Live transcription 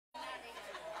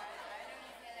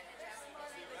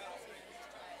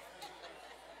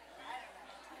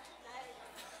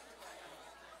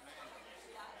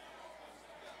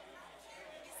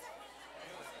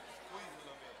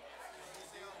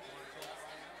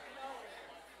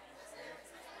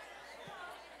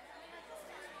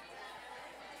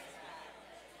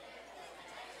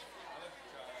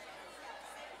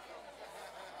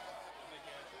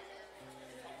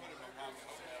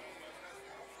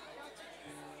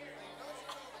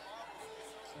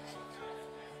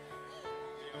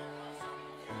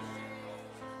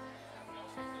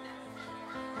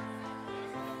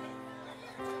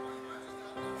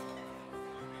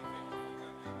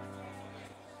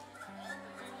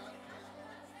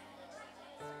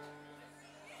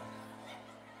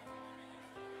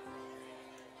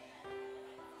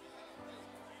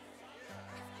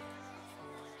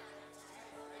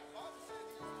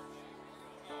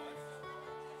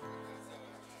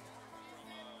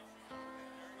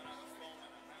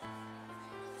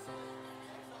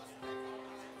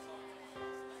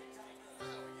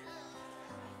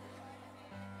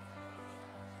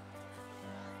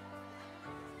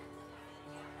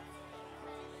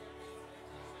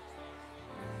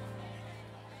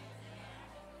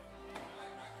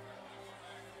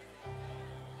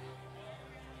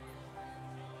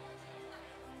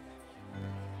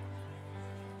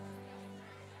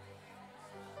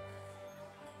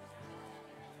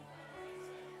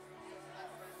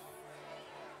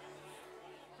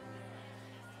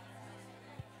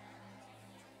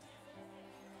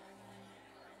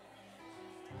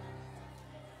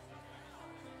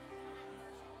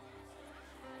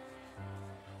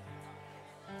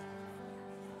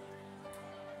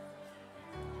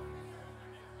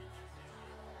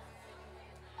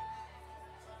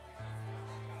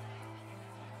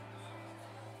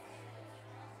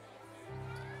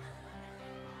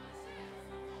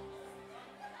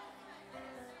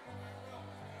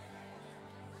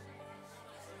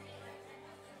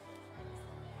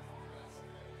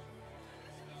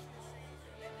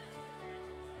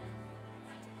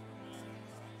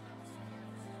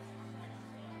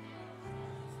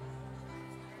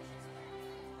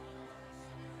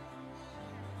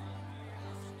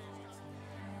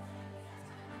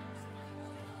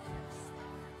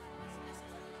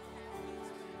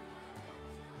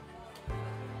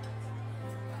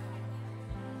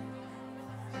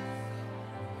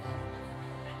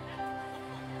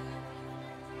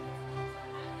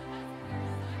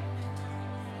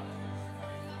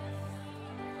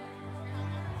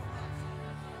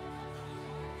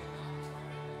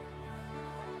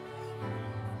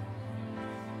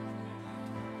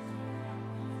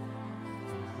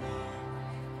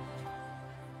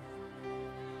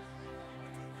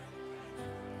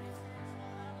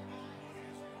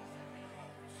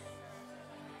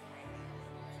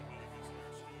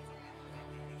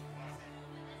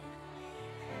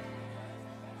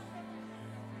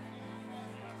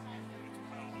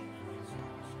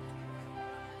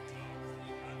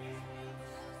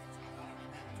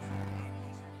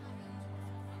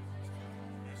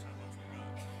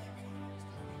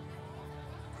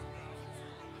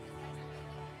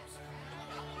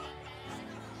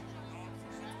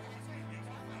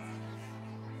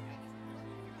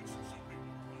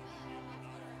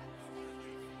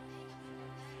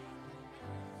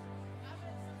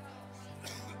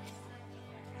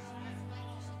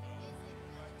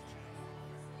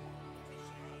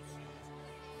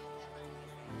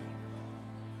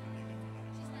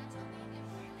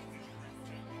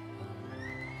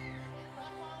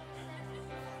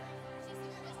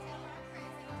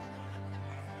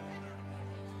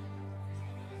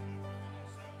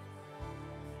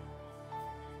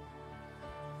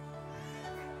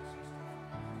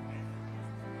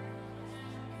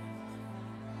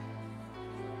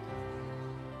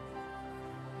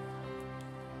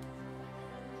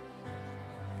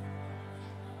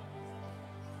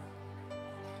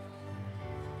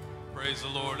Praise the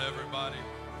Lord, everybody.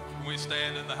 Can we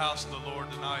stand in the house of the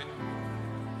Lord tonight?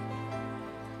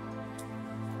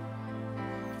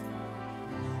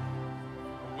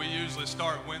 We usually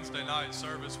start Wednesday night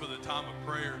service with a time of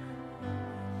prayer.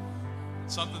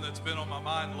 Something that's been on my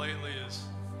mind lately is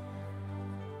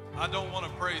I don't want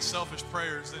to pray selfish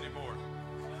prayers anymore.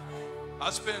 I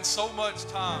spend so much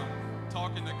time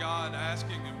talking to God,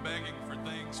 asking and begging for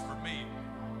things for me,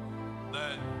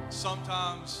 that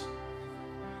sometimes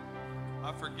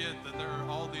I forget that there are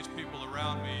all these people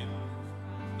around me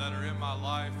that are in my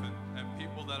life and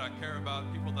people that I care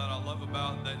about, people that I love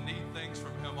about, that need things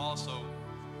from Him also.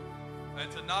 And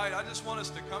tonight, I just want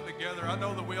us to come together. I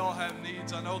know that we all have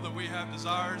needs. I know that we have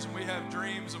desires and we have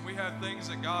dreams and we have things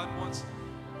that God wants.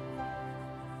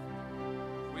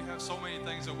 We have so many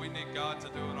things that we need God to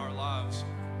do in our lives.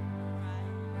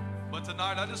 But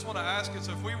tonight, I just want to ask us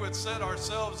if we would set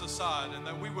ourselves aside and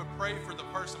that we would pray for the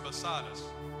person beside us.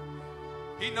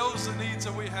 He knows the needs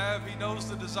that we have. He knows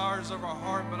the desires of our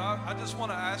heart. But I just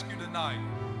want to ask you tonight,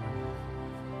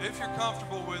 if you're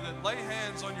comfortable with it, lay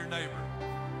hands on your neighbor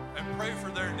and pray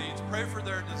for their needs. Pray for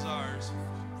their desires.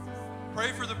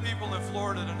 Pray for the people in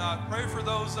Florida tonight. Pray for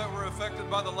those that were affected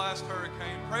by the last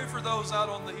hurricane. Pray for those out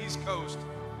on the East Coast.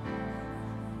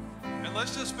 And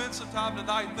let's just spend some time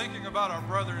tonight thinking about our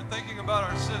brother and thinking about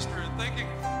our sister and thinking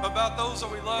about those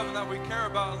that we love and that we care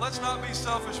about. And let's not be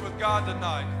selfish with God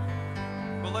tonight,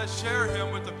 but let's share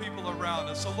Him with the people around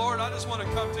us. So Lord, I just want to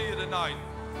come to you tonight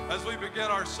as we begin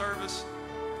our service.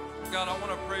 God, I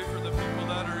want to pray for the people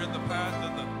that are in the path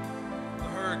of the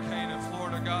hurricane in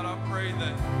Florida. God, I pray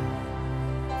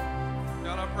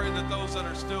that those that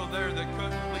are still there that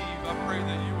couldn't leave, I pray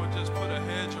that you would just put a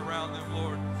hedge around them,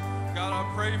 Lord. God, I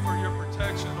pray for your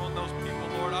protection on those people,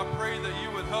 Lord. I pray that you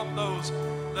would help those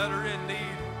that are in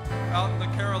need out in the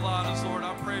Carolinas, Lord.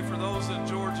 I pray for those in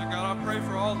Georgia. God, I pray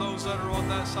for all those that are on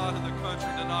that side of the country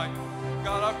tonight.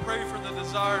 God, I pray for the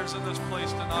desires in this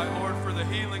place tonight, Lord, for the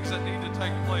healings that need to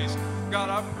take place. God,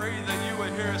 I pray that you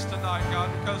would hear us tonight, God,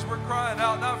 because we're crying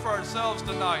out not for ourselves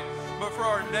tonight, but for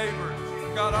our neighbor.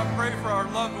 God, I pray for our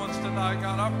loved ones tonight.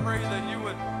 God, I pray that you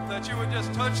would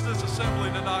just touch this assembly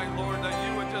tonight, Lord, that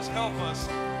you would just help us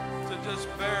to just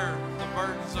bear the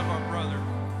burdens of our brother.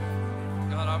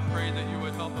 God, I pray that you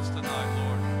would help us tonight,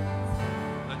 Lord,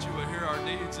 that you would hear our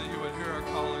needs, that you would hear our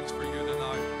callings for you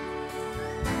tonight.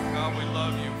 God, we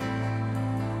love you.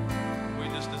 We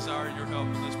just desire your help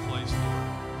in this place, Lord.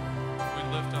 We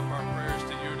lift up our prayers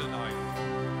to you tonight.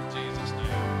 In Jesus'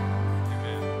 name,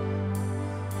 amen.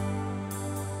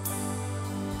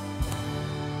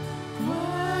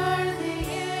 Worthy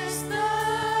is the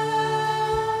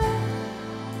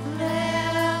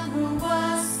Lamb who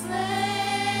was slain.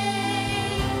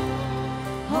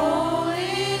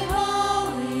 Holy,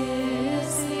 holy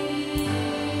is He.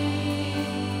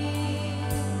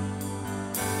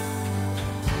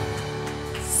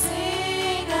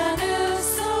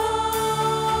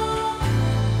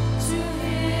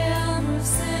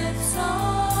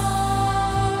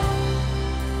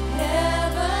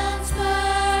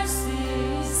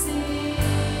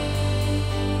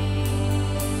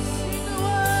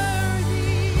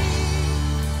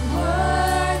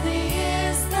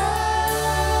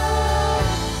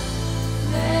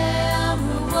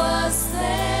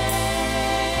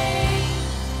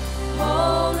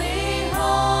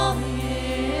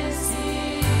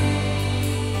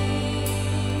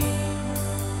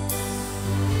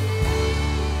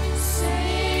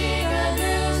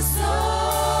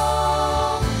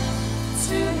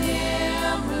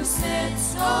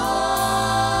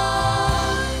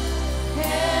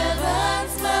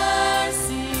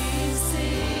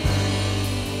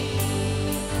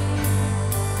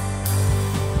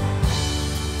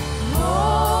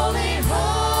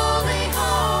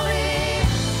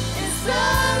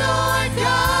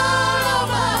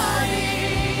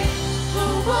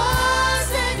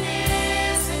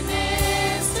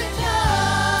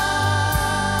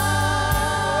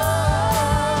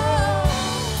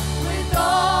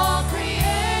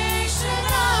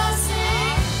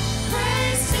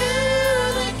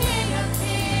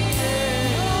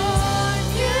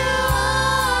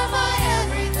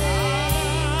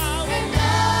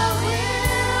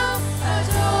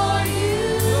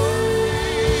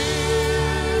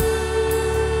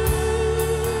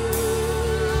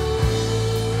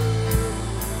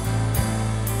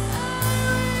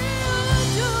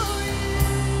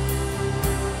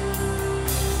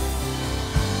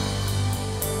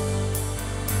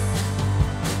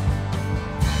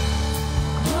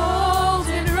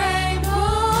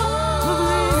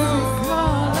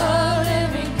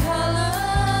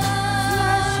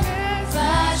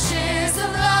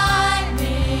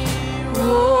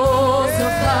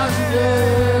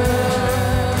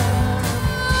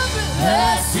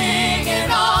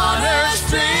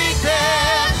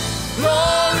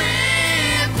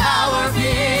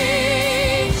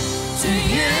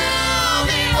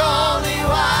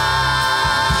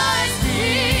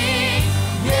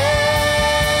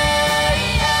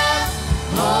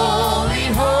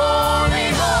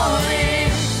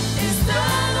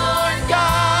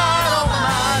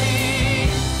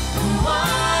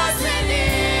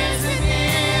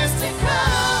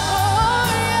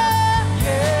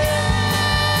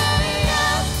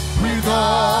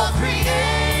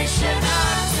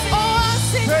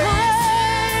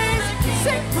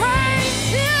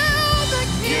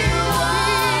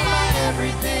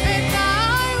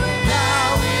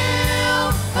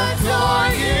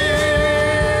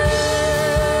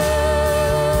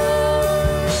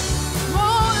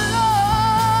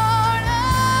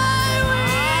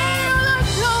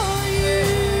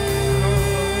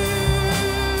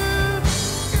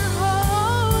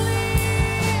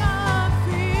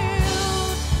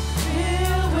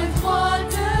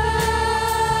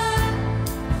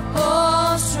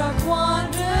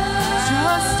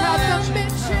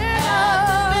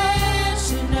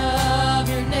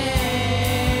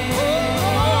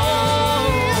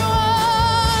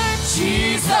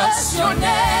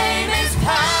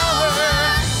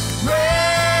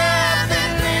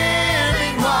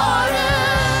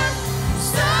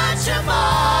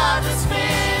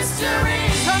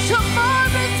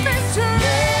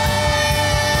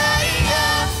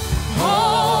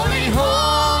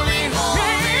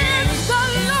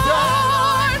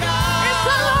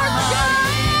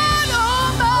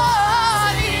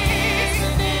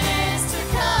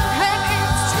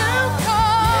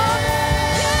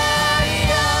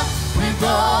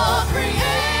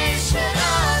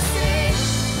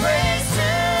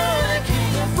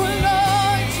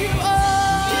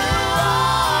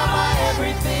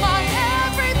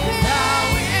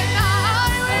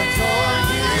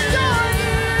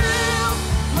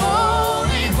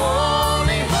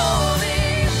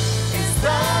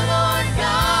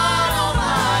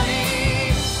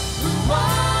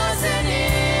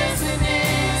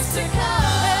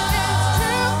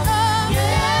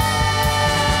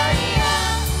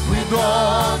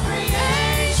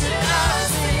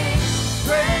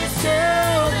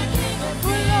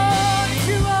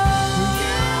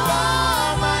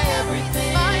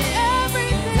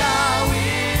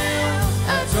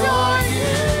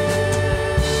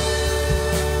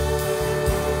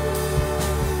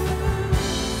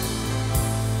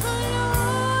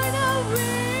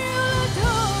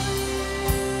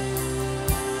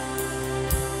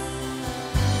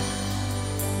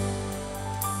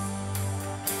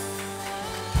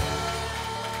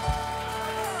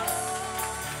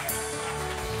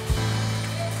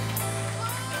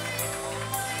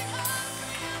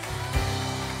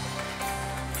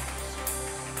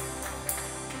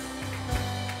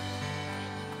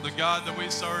 God that we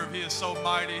serve. He is so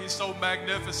mighty. He's so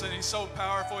magnificent. He's so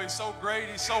powerful. He's so great.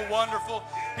 He's so wonderful.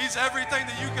 He's everything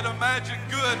that you could imagine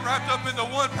good wrapped up into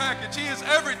one package. He is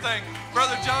everything,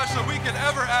 Brother Josh, that we could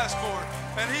ever ask for.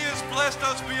 And he has blessed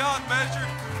us beyond measure.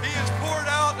 He has poured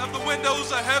out of the windows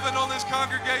of heaven on this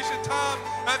congregation time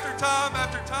after time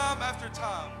after time after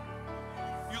time.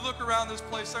 You look around this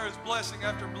place, there is blessing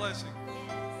after blessing,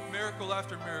 miracle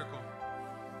after miracle.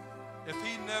 If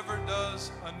he never does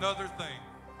another thing,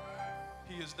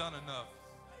 he has done enough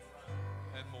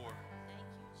and more.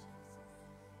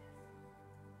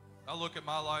 I look at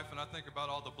my life and I think about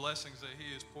all the blessings that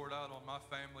he has poured out on my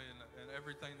family and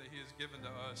everything that he has given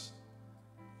to us.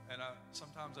 And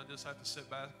sometimes I just have to sit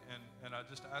back and I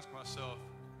just ask myself,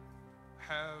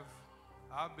 have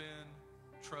I been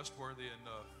trustworthy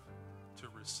enough to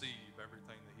receive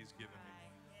everything that he's given me?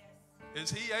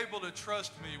 Is he able to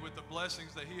trust me with the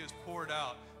blessings that he has poured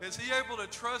out? Is he able to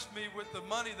trust me with the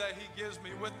money that he gives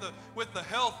me, with the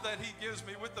health that he gives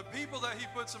me, with the people that he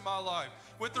puts in my life,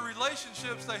 with the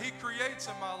relationships that he creates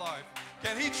in my life?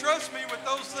 Can he trust me with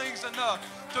those things enough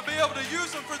to be able to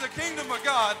use them for the kingdom of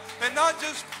God and not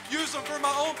just use them for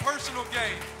my own personal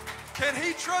gain? Can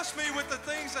he trust me with the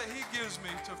things that he gives me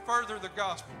to further the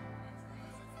gospel?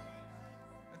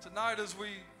 And tonight, as we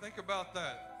think about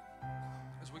that,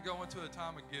 as we go into a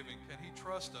time of giving, can he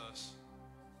trust us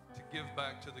to give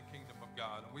back to the kingdom of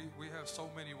God? And we have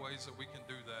so many ways that we can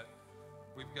do that.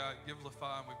 We've got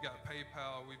Givelify, we've got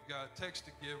PayPal, we've got Text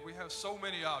to Give. We have so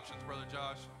many options, Brother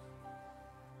Josh.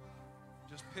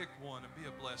 Just pick one and be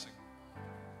a blessing.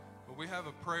 But we have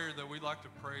a prayer that we like to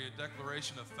pray, a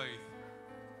declaration of faith.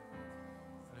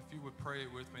 And if you would pray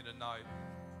it with me tonight,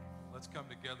 let's come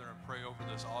together and pray over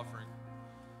this offering.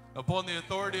 Upon the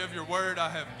authority of your word I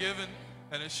have given,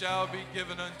 and it shall be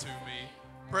given unto me,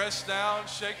 pressed down,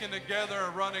 shaken together,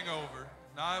 and running over.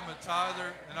 And I am a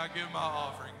tither, and I give my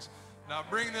offerings. And I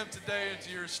bring them today into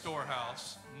your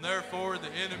storehouse. And therefore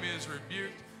the enemy is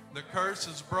rebuked, the curse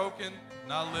is broken,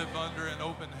 and I live under an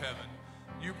open heaven.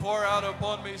 You pour out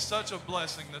upon me such a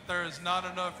blessing that there is not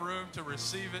enough room to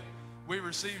receive it. We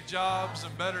receive jobs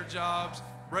and better jobs,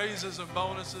 raises and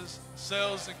bonuses,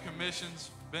 sales and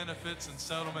commissions, benefits and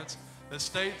settlements,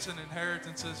 estates and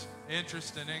inheritances,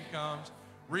 interest and incomes,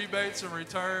 rebates and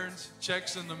returns,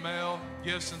 checks in the mail,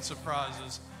 gifts and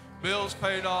surprises, bills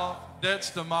paid off, debts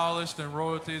demolished, and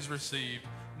royalties received.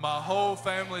 My whole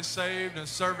family saved and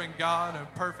serving God in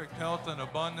perfect health and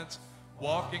abundance,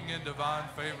 walking in divine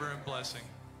favor and blessing.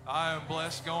 I am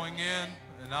blessed going in,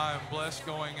 and I am blessed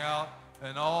going out,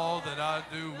 and all that I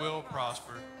do will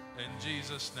prosper. In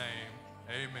Jesus' name,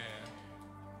 amen.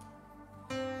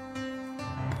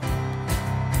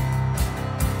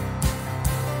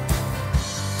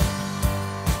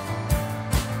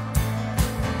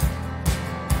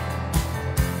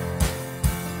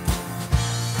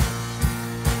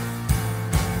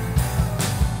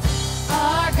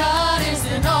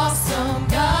 Awesome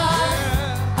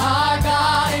God. Our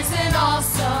God is an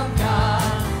awesome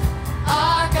God.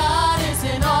 Our God is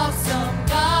an awesome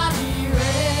God. He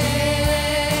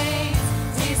reigns.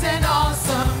 He's an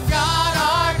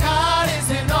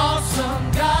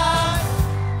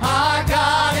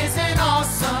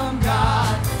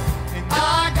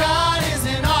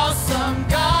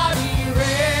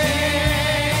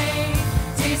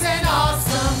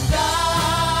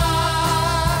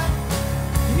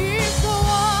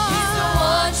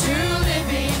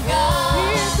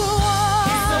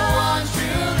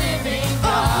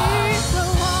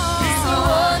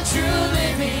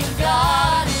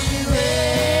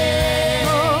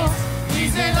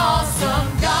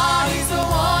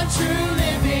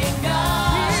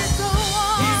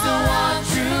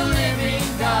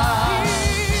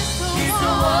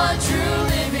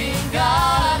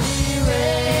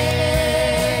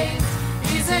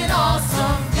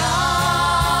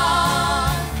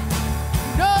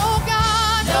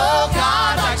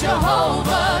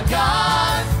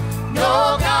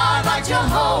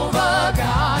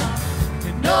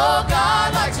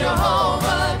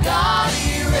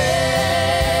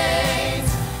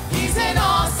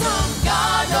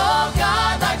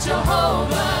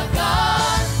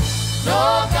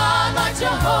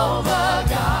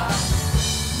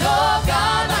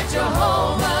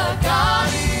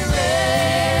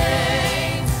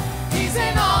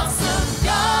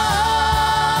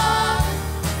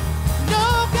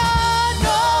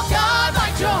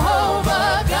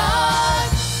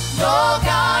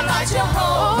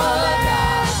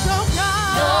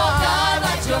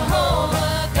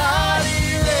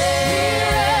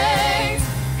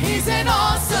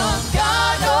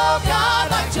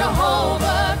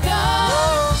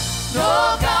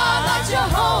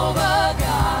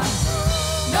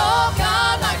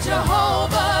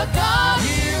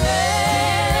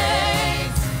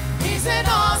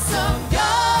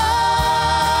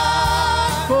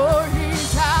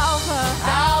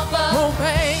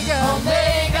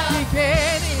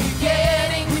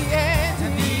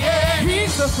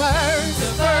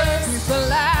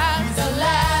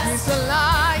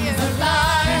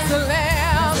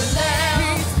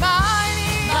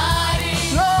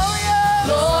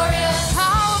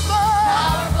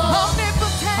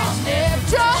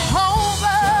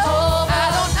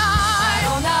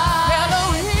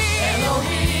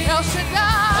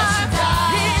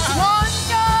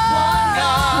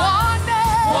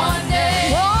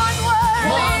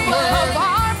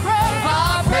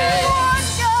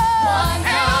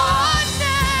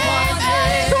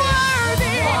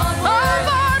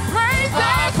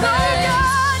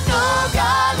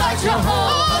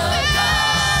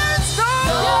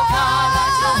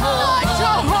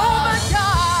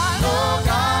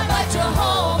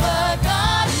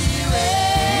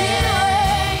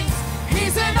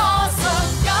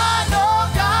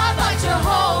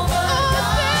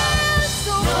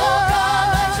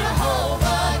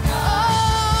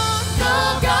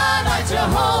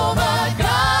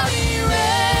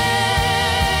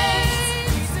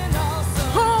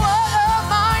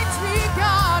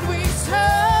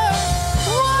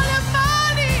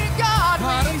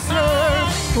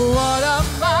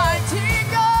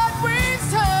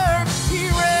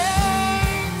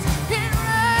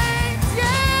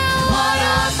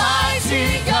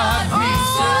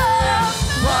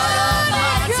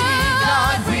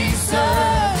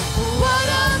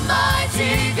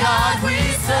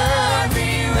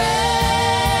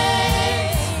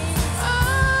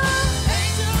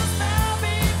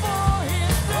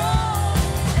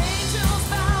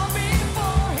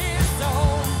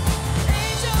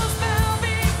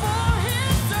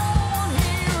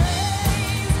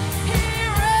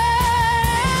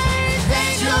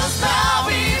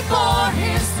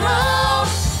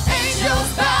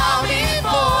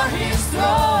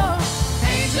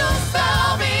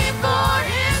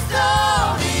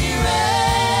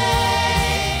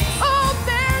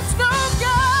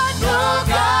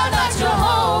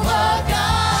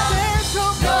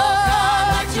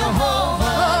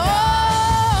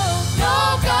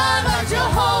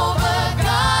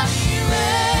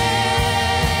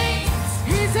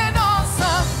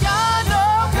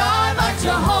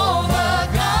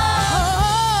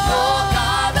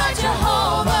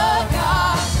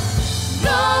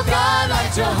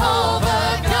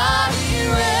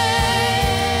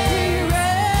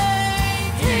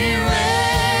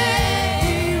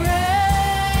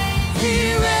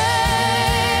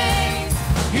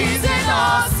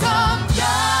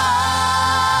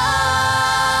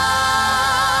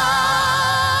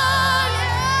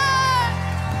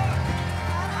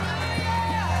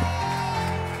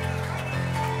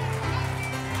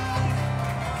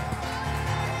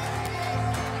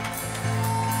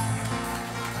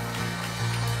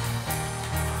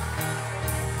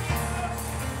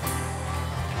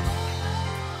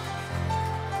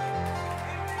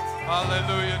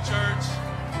Hallelujah, church.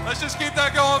 Let's just keep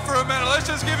that going for a minute. Let's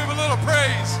just give him a little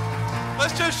praise.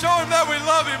 Let's just show him that we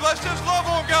love him. Let's just love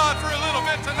on God for a little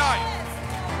bit tonight.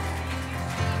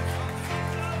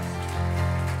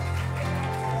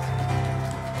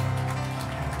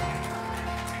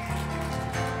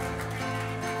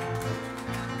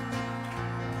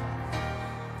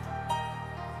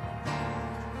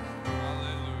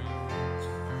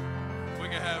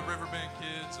 Riverbend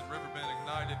kids and Riverbend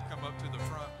Ignited come up to the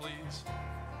front, please.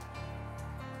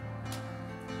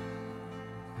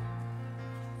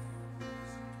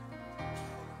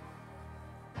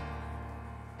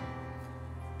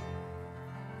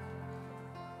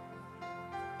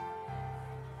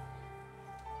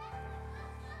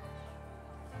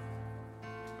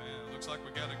 Man, it looks like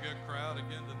we got a good crowd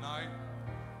again tonight.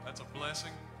 That's a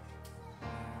blessing.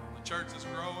 The church is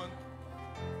growing.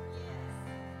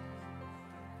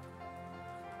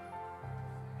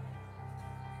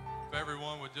 If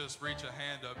everyone would just reach a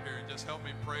hand up here and just help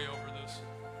me pray over this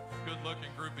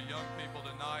good-looking group of young people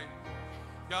tonight.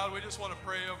 God, we just want to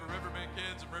pray over Riverbend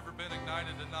kids and Riverbend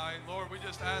Ignited tonight. Lord, we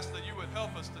just ask that you would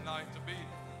help us tonight to be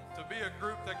a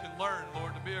group that can learn,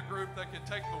 Lord, to be a group that can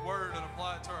take the word and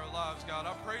apply it to our lives, God.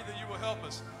 I pray that you will help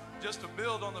us just to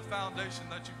build on the foundation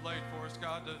that you've laid for us,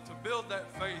 God, to build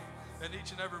that faith in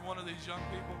each and every one of these young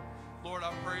people. Lord,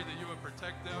 I pray that you would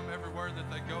protect them everywhere that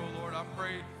they go, Lord. I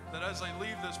pray that as they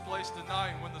leave this place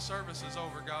tonight, when the service is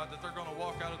over, God, that they're going to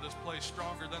walk out of this place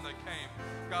stronger than they came.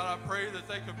 God, I pray that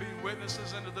they could be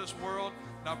witnesses into this world,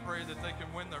 and I pray that they can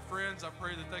win their friends. I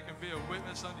pray that they can be a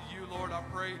witness unto you, Lord. I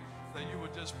pray that you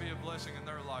would just be a blessing in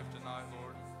their life tonight,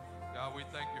 Lord. God, we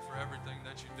thank you for everything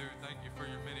that you do. Thank you for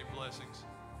your many blessings.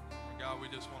 And God,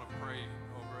 we just want to pray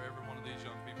over every one of these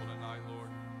young people tonight, Lord.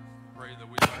 Pray that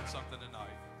we learn something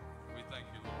tonight. We thank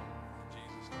you, Lord, in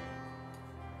Jesus' name.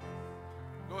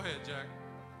 Go ahead, Jack.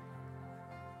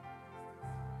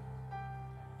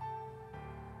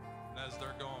 And as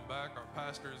they're going back, our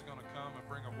pastor is going to come and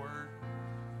bring a word.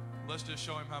 Let's just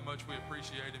show him how much we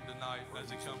appreciate him tonight as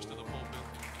he comes to the pulpit.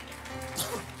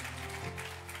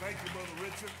 Thank you, Brother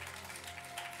Richard.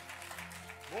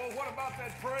 Well, what about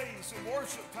that praise and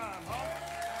worship time, huh?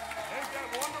 Ain't that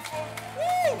wonderful?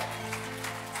 Woo!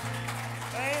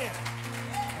 Man.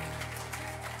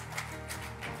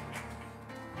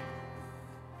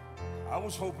 I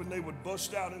was hoping they would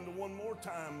bust out into one more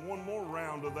time, one more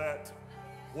round of that.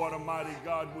 What a mighty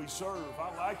God we serve.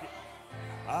 I like it.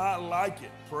 I like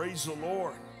it. Praise the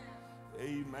Lord.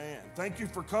 Amen. Thank you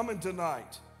for coming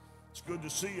tonight. It's good to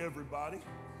see everybody.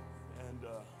 And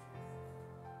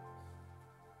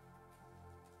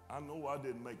I know I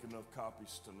didn't make enough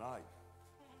copies tonight.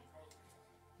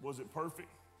 Was it perfect?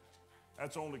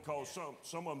 That's only because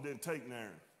some of them didn't take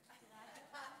none.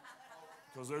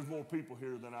 Because there's more people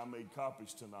here than I made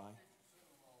copies tonight.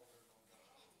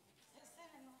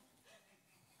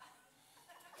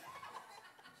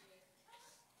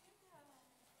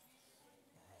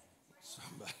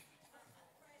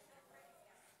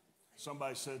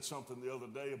 Somebody said something the other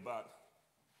day about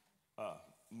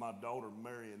my daughter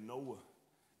marrying Noah,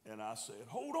 and I said,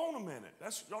 "Hold on a minute.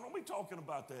 Y'all don't be talking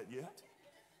about that yet."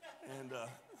 And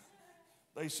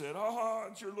they said, "Oh,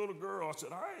 it's your little girl." I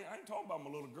said, I ain't talking about my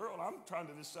little girl. I'm trying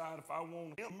to decide if I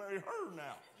want him to marry her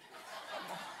now.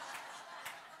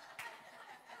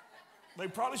 They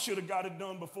probably should have got it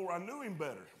done before I knew him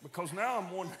better, because now I'm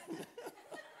wondering.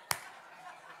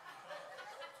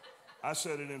 I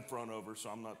said it in front of her, so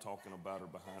I'm not talking about her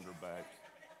behind her back.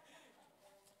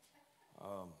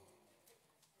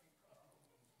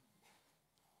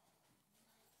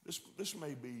 This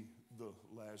may be the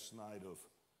last night of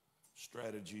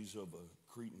strategies of a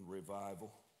Cretan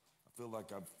revival. I feel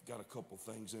like I've got a couple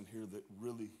things in here that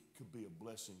really could be a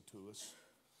blessing to us.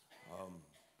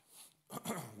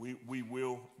 We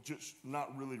will just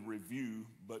not really review,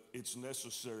 but it's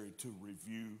necessary to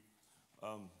review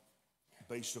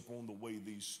based upon the way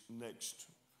these next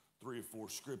 3 or 4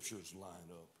 scriptures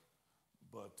line up.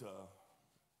 But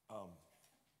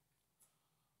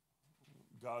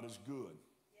God is good.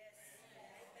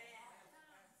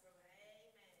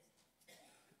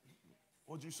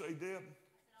 What'd you say, Deb?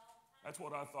 That's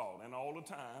what I thought. And all the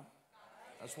time.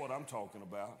 That's what I'm talking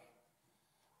about.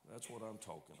 That's what I'm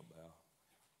talking about.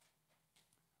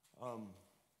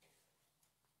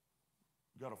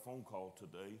 Got a phone call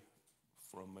today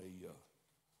from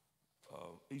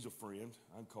he's a friend.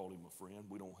 I can call him a friend.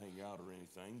 We don't hang out or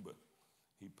anything, but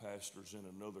he pastors in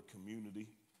another community,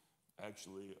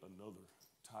 actually another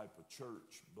type of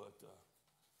church. But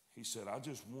he said, "I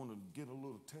just want to get a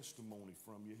little testimony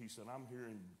from you." He said, "I'm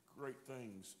hearing great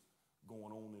things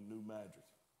going on in New Madrid."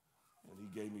 And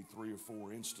he gave me 3 or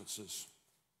 4 instances.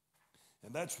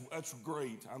 And that's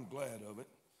great. I'm glad of it.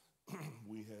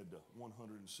 We had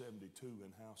 172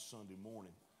 in-house Sunday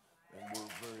morning. And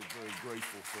we're very, very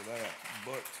grateful for that.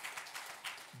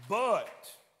 But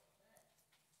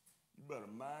you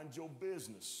better mind your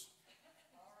business.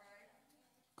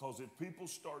 Because if people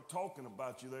start talking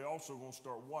about you, they also going to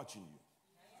start watching you.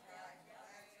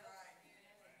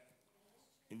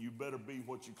 And you better be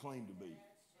what you claim to be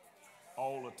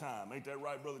all the time. Ain't that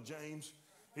right, Brother James?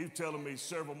 He was telling me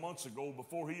several months ago,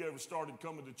 before he ever started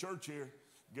coming to church here,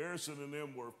 Garrison and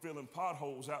them were filling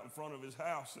potholes out in front of his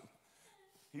house. And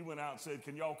he went out and said,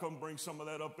 can y'all come bring some of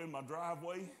that up in my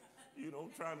driveway? You know,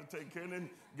 trying to take care. And then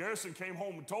Garrison came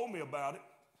home and told me about it.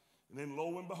 And then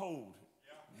lo and behold,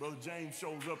 Brother James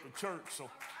shows up at church. So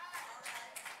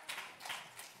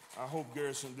I hope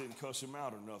Garrison didn't cuss him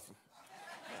out or nothing.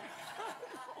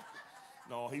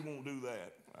 No, he won't do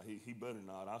that. He better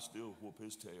not. I still whoop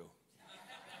his tail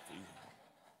if he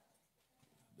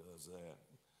does that.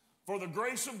 For the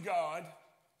grace of God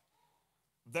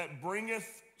that bringeth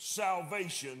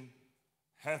salvation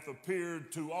hath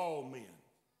appeared to all men.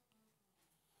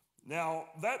 Now,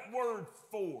 that word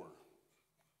for,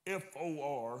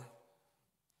 F-O-R,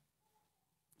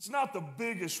 it's not the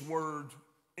biggest word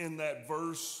in that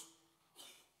verse,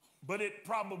 but it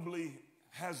probably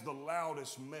has the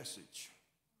loudest message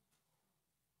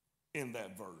in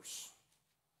that verse.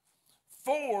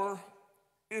 For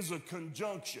is a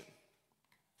conjunction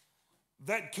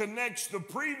that connects the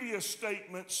previous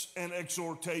statements and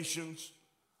exhortations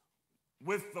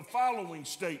with the following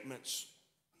statements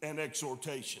and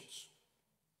exhortations.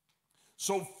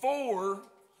 So for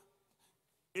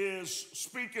is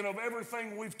speaking of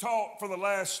everything we've taught for the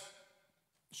last,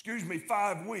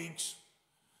 5 weeks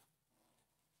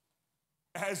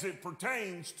as it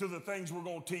pertains to the things we're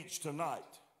going to teach tonight.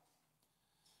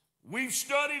 We've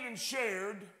studied and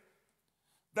shared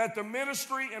that the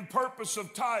ministry and purpose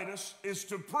of Titus is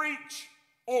to preach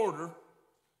order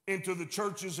into the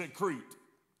churches at Crete.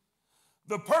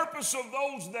 The purpose of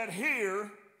those that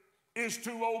hear is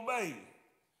to obey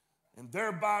and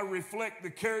thereby reflect the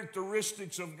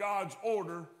characteristics of God's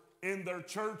order in their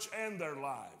church and their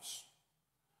lives.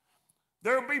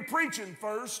 There'll be preaching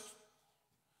first.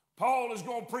 Paul is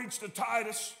going to preach to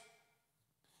Titus,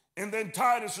 and then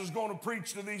Titus is going to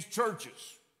preach to these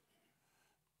churches.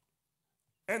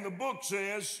 And the book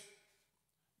says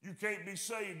you can't be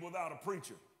saved without a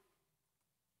preacher.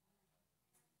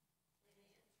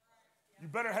 You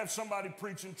better have somebody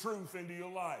preaching truth into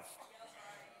your life.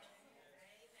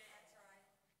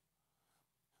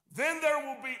 Then there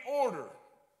will be order.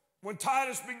 When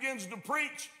Titus begins to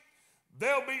preach,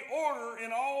 there'll be order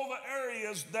in all the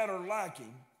areas that are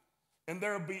lacking. And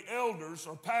there'll be elders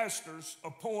or pastors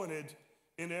appointed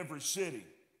in every city.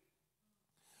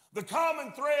 The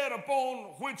common thread upon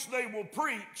which they will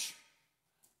preach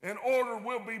and order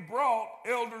will be brought,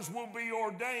 elders will be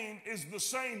ordained, is the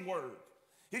same word.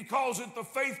 He calls it the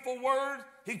faithful word.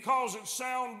 He calls it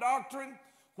sound doctrine.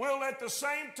 Will at the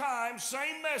same time,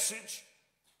 same message,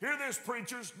 hear this,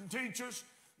 preachers and teachers,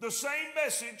 the same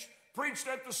message preached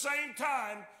at the same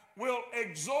time will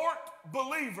exhort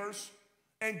believers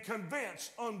and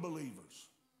convince unbelievers.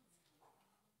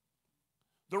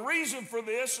 The reason for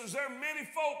this is there are many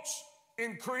folks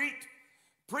in Crete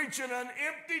preaching an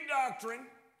empty doctrine,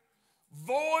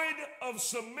 void of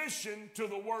submission to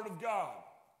the Word of God.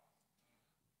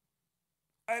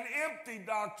 An empty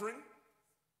doctrine,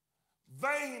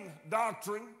 vain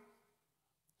doctrine.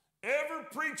 Every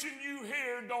preaching you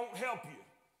hear don't help you.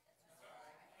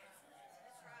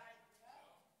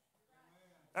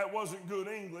 That wasn't good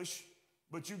English,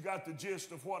 but you got the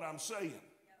gist of what I'm saying.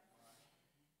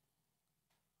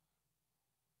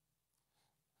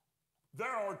 There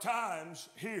are times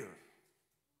here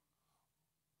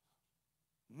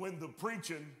when the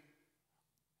preaching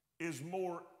is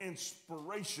more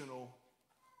inspirational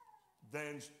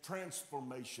than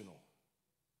transformational.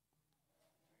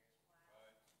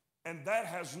 And that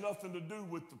has nothing to do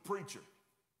with the preacher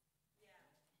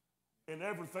and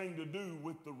everything to do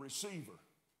with the receiver.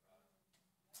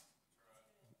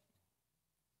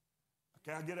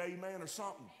 Can I get an amen or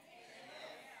something?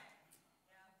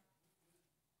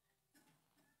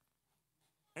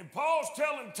 And Paul's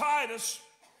telling Titus,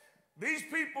 these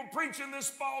people preaching this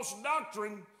false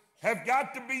doctrine have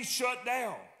got to be shut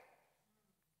down.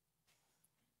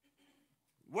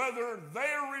 Whether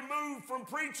they're removed from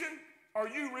preaching or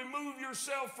you remove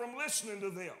yourself from listening to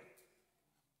them,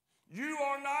 you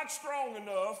are not strong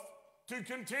enough to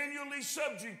continually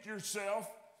subject yourself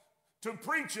to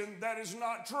preaching that is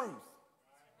not truth.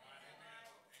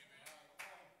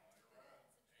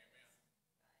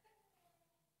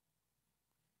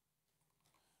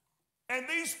 And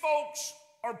these folks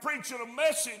are preaching a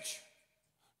message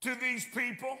to these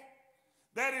people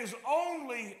that is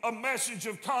only a message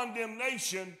of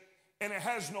condemnation, and it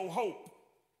has no hope.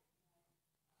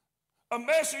 A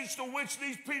message to which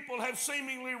these people have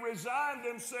seemingly resigned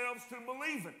themselves to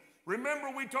believing. Remember,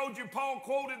 we told you Paul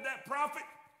quoted that prophet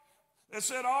that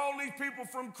said all these people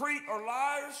from Crete are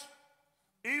liars,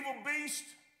 evil beasts,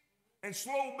 and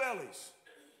slow bellies.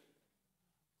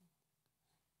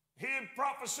 He had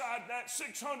prophesied that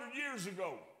 600 years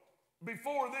ago,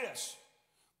 before this,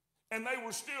 and they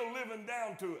were still living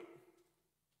down to it.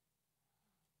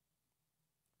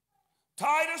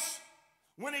 Titus,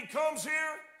 when he comes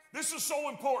here, this is so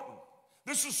important.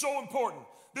 This is so important.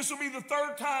 This will be the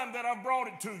third time that I've brought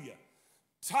it to you.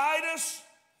 Titus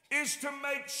is to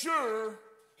make sure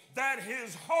that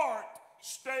his heart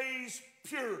stays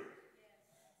pure.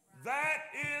 That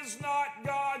is not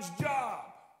God's job.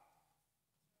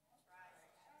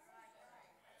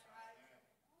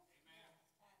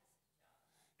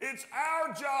 It's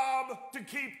our job to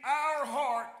keep our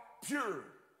heart pure.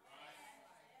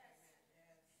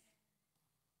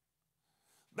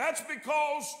 That's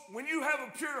because when you have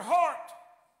a pure heart,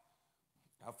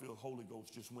 I feel the Holy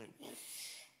Ghost just went.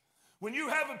 When you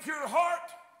have a pure heart,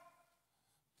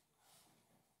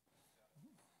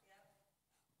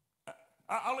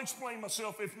 I'll explain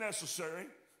myself if necessary.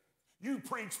 You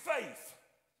preach faith,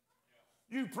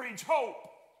 you preach hope,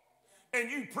 and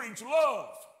you preach love,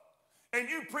 and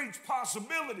you preach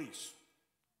possibilities.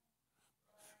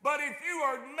 But if you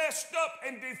are messed up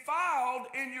and defiled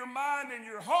in your mind and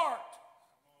your heart,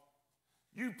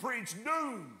 you preach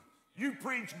doom, you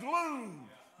preach gloom,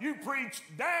 you preach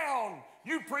down,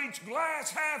 you preach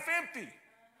glass half empty.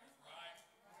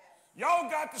 Y'all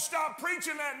got to stop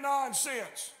preaching that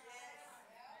nonsense.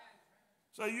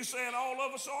 So you saying all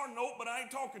of us are? Nope, but I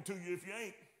ain't talking to you if you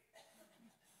ain't.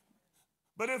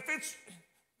 But if it's,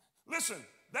 listen,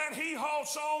 that hee-haw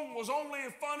song was only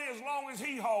as funny as long as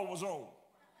hee-haw was on.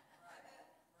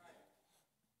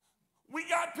 We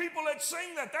got people that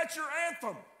sing that. That's your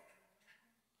anthem.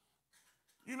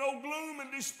 You know, gloom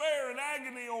and despair and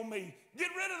agony on me. Get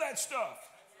rid of that stuff.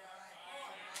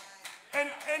 And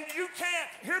you can't,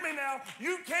 hear me now,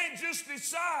 you can't just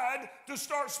decide to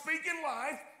start speaking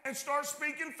life and start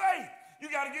speaking faith. You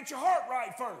got to get your heart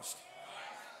right first.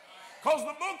 Because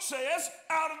the book says,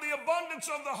 out of the abundance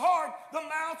of the heart, the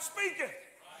mouth speaketh.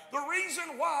 The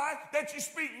reason why that you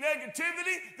speak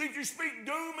negativity, that you speak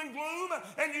doom and gloom,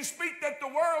 and you speak that the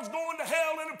world's going to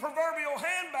hell in a proverbial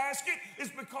handbasket is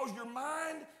because your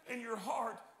mind and your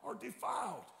heart are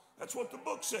defiled. That's what the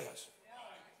book says.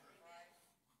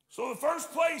 So the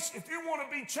first place, if you want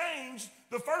to be changed,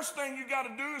 the first thing you got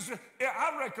to do is,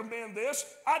 I recommend this,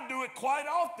 I do it quite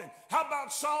often. How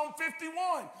about Psalm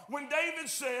 51? When David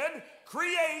said,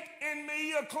 create in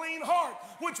me a clean heart,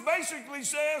 which basically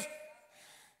says,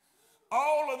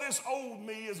 all of this old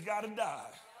me has got to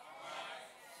die.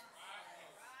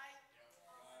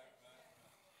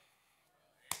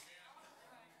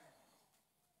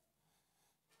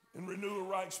 And renew a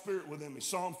right spirit within me.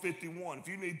 Psalm 51.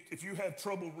 If you have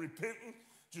trouble repenting,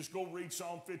 just go read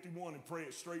Psalm 51 and pray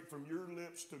it straight from your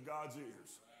lips to God's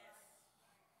ears.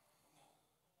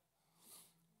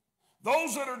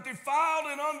 Those that are defiled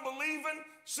and unbelieving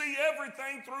see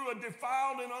everything through a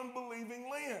defiled and unbelieving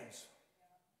lens.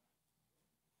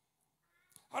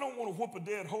 I don't want to whoop a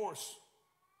dead horse.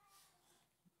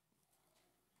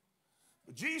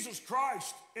 But Jesus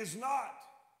Christ is not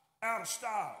out of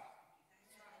style.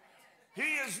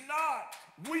 He is not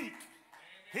weak.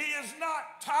 He is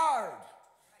not tired.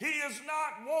 He is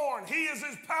not worn. He is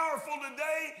as powerful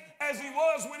today as he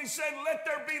was when he said, let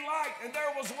there be light, and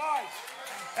there was light.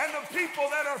 And the people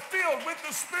that are filled with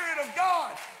the Spirit of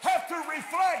God have to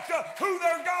reflect who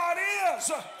their God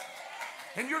is.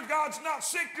 And your God's not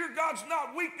sick, your God's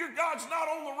not weak, your God's not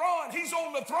on the run. He's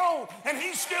on the throne, and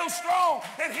he's still strong,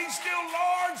 and he's still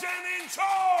large and in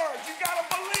charge. You got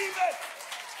to believe it.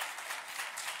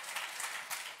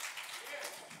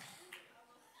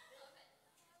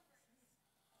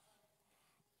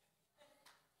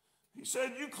 He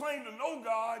said, you claim to know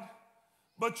God,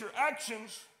 but your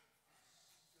actions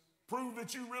prove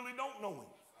that you really don't know him.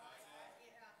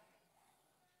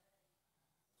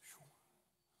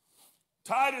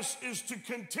 Titus is to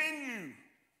continue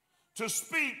to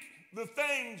speak the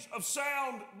things of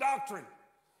sound doctrine.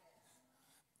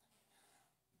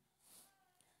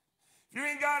 If you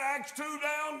ain't got Acts 2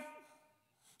 down,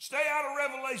 stay out of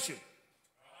Revelation.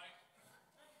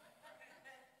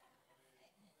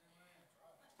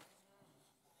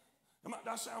 Do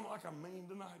I sound like I'm mean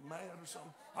tonight, mad or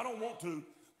something? I don't want to.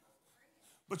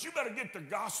 But you better get the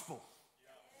gospel.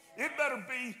 It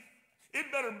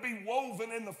better be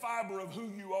woven in the fiber of who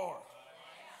you are.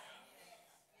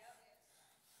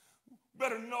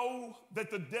 Better know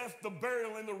that the death, the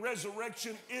burial, and the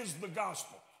resurrection is the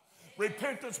gospel.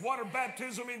 Repentance, water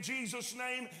baptism in Jesus'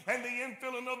 name, and the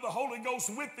infilling of the Holy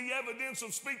Ghost with the evidence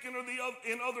of speaking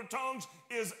in other tongues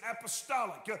is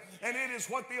apostolic. And it is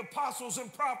what the apostles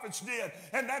and prophets did.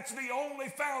 And that's the only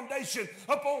foundation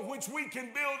upon which we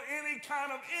can build any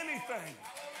kind of anything.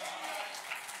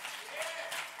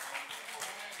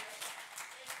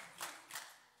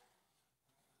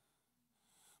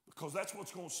 Because that's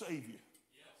what's going to save you.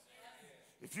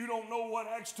 If you don't know what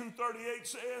Acts 2:38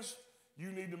 says,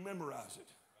 you need to memorize it.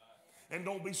 And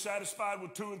don't be satisfied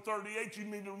with 2 and 38. You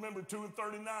need to remember 2 and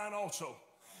 39 also.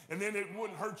 And then it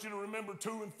wouldn't hurt you to remember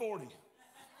 2 and 40.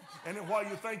 And then while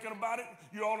you're thinking about it,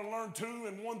 you ought to learn 2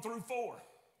 and 1 through 4.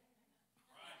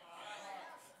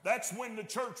 That's when the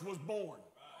church was born.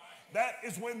 That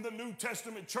is when the New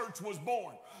Testament church was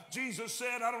born. Jesus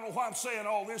said, I don't know why I'm saying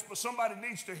all this, but somebody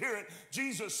needs to hear it.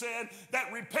 Jesus said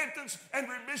that repentance and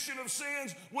remission of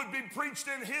sins would be preached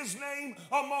in his name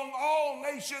among all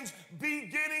nations,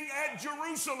 beginning at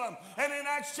Jerusalem. And in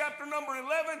Acts chapter number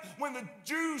 11, when the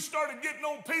Jews started getting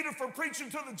on Peter for preaching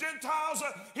to the Gentiles,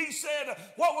 he said,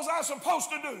 what was I supposed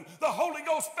to do? The Holy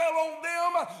Ghost fell on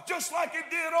them just like it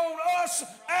did on us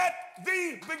at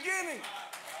the beginning.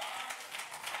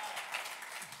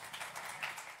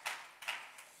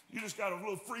 You just got a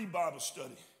little free Bible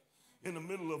study in the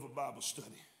middle of a Bible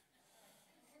study.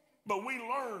 But we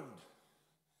learned,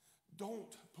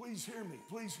 please hear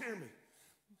me.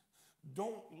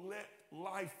 Don't let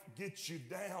life get you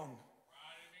down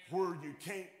where you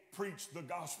can't preach the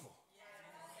gospel.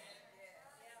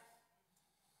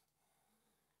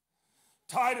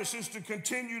 Titus is to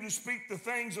continue to speak the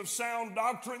things of sound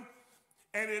doctrine,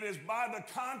 and it is by the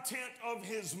content of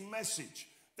his message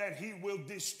that he will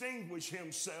distinguish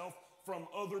himself from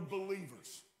other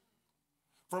believers,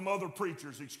 from other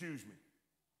preachers, excuse me.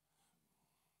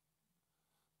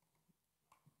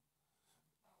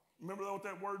 Remember what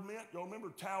that word meant? Y'all remember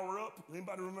tower up?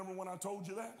 Anybody remember when I told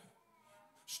you that?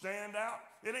 Stand out?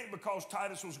 It ain't because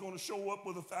Titus was going to show up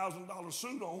with a $1,000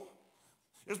 suit on.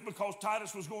 It's because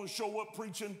Titus was going to show up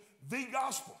preaching the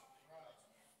gospel.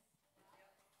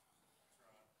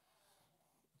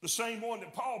 The same one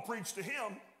that Paul preached to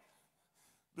him,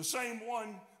 the same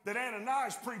one that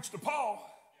Ananias preached to Paul,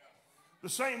 the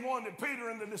same one that Peter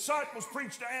and the disciples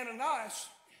preached to Ananias.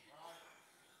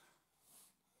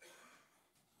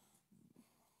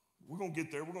 We're going to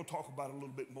get there. We're going to talk about it a little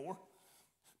bit more.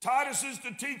 Titus is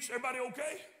to teach, everybody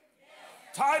okay?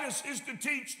 Titus is to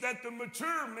teach that the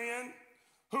mature men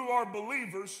who are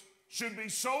believers should be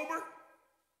sober.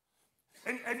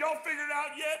 And have y'all figured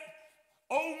out yet?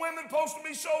 Old women supposed to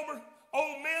be sober.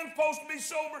 Old men supposed to be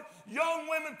sober. Young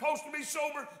women supposed to be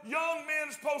sober. Young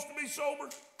men supposed to be sober.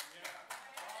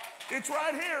 It's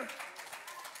right here.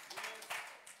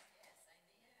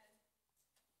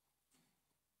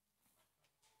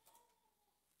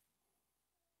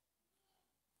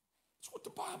 That's what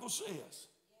the Bible says.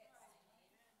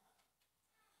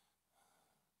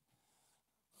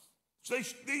 So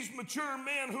these mature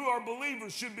men who are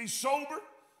believers should be sober.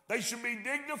 They should be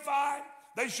dignified.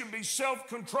 They should be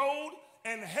self-controlled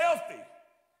and healthy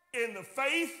in the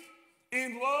faith,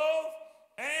 in love,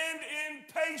 and in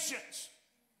patience.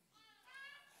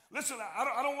 Listen,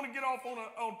 I don't want to get off on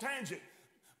a tangent,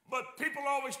 but people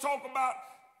always talk about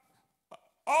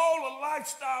all the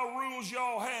lifestyle rules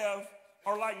y'all have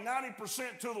are like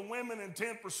 90% to the women and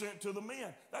 10% to the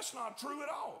men. That's not true at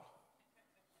all.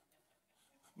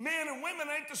 Men and women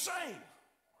ain't the same.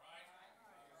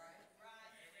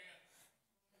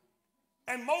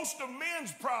 And most of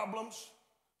men's problems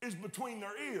is between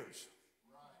their ears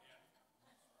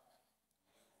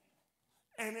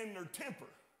and in their temper.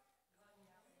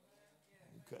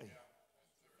 Okay.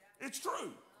 It's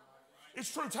true.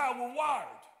 It's true. It's how we're wired,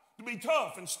 to be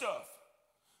tough and stuff.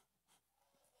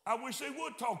 I wish they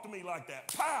would talk to me like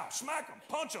that. Pow, smack them,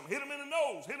 punch them, hit them in the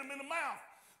nose, hit them in the mouth.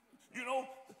 You know,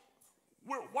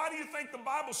 why do you think the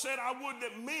Bible said I would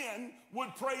that men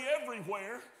would pray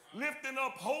everywhere, lifting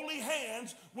up holy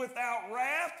hands without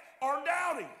wrath or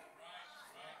doubting?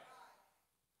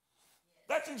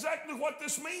 That's exactly what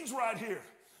this means right here.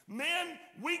 Men,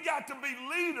 we got to be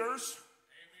leaders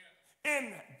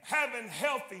in having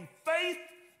healthy faith,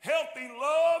 healthy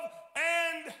love,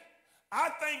 and I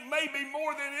think maybe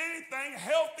more than anything,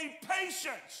 healthy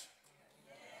patience.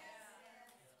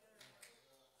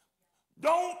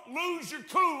 Don't lose your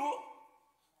cool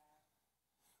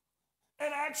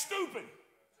and act stupid.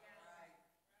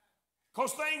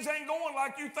 Because things ain't going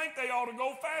like you think they ought to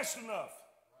go fast enough.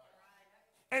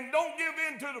 And don't give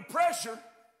in to the pressure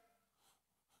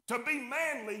to be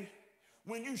manly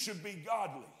when you should be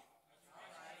godly.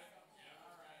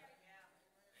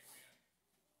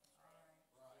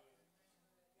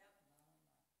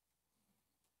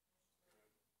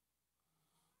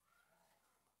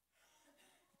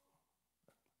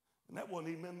 And that wasn't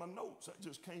even in my notes. That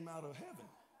just came out of heaven.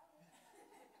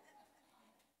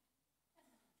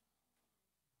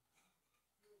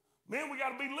 Men, we got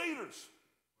to be leaders.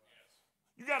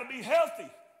 You got to be healthy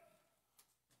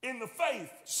in the faith,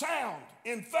 sound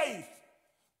in faith,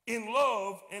 in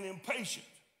love, and in patience.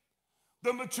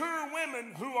 The mature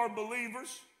women who are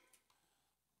believers.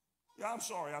 Yeah, I'm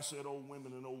sorry I said old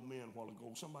women and old men a while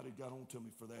ago. Somebody got on to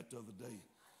me for that the other day.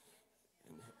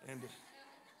 And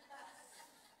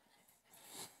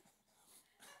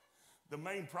the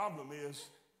main problem is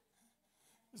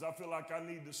I feel like I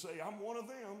need to say I'm one of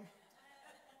them.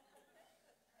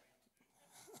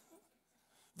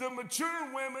 The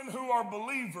mature women who are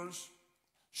believers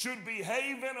should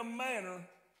behave in a manner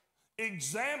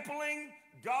exempling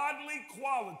godly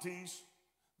qualities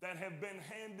that have been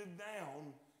handed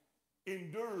down,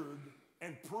 endured,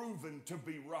 and proven to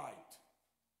be right.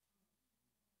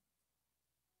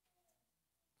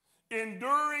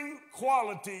 Enduring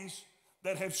qualities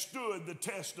that have stood the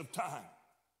test of time.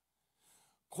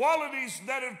 Qualities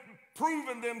that have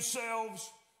proven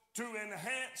themselves to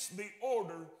enhance the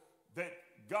order that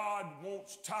God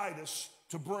wants Titus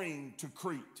to bring to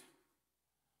Crete.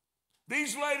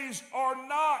 These ladies are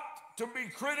not to be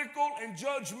critical and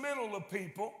judgmental of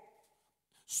people,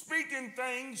 speaking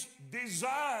things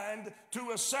designed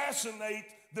to assassinate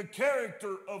the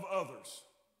character of others.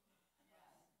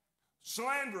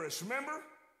 Slanderous, remember?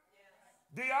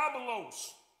 Diabolos,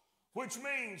 which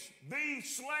means the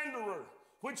slanderer,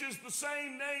 which is the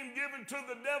same name given to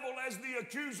the devil as the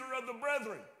accuser of the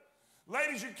brethren.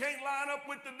 Ladies, you can't line up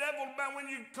with the devil when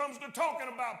it comes to talking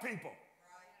about people.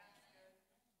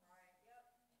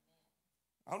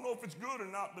 I don't know if it's good or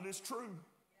not, but it's true.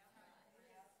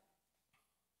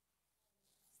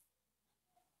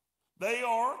 They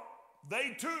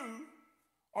too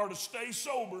are to stay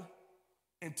sober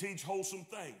and teach wholesome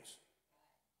things.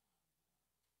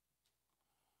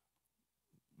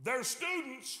 Their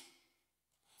students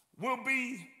will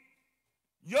be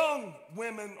young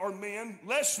women or men,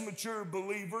 less mature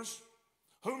believers,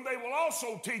 whom they will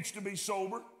also teach to be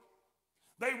sober.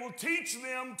 They will teach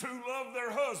them to love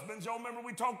their husbands. Y'all remember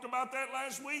we talked about that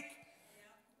last week?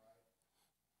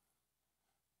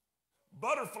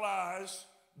 Butterflies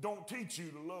don't teach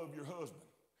you to love your husband.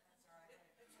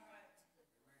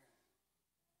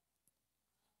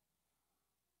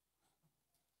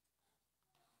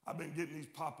 I've been getting these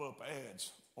pop-up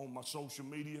ads on my social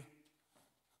media.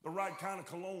 The right kind of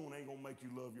cologne ain't gonna make you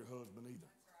love your husband either.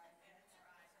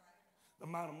 The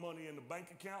amount of money in the bank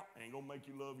account ain't gonna make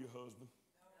you love your husband.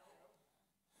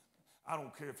 I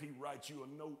don't care if he writes you a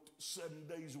note 7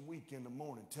 days a week in the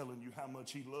morning telling you how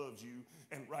much he loves you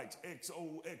and writes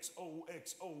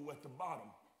XOXOXO at the bottom.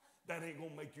 That ain't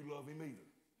gonna make you love him either.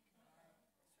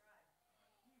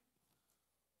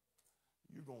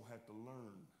 You're gonna have to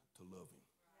learn to love him.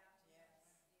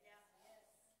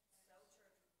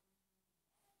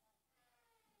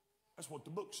 That's what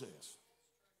the book says.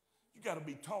 You got to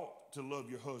be taught to love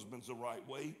your husbands the right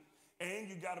way, and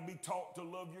you got to be taught to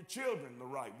love your children the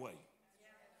right way.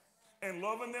 And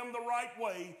loving them the right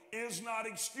way is not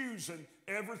excusing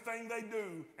everything they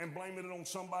do and blaming it on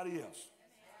somebody else.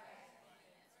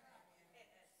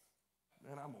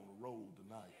 Man, I'm on a roll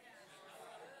tonight.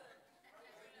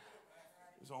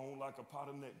 It's on like a pot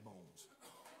of neck bones.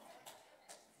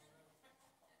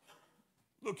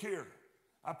 Look here.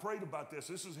 I prayed about this.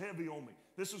 This is heavy on me.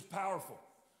 This is powerful.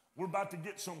 We're about to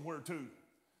get somewhere too.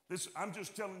 I'm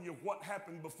just telling you what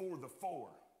happened before the 4.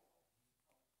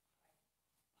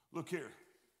 Look here.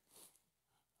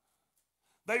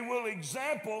 They will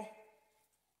example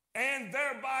and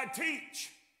thereby teach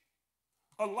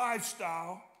a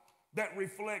lifestyle that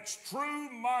reflects true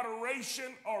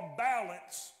moderation or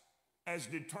balance as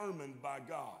determined by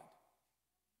God.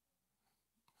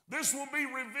 This will be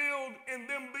revealed in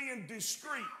them being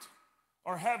discreet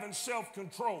or having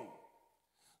self-control.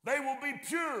 They will be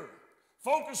pure,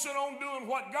 focusing on doing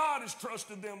what God has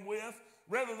trusted them with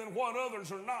rather than what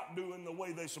others are not doing the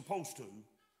way they're supposed to.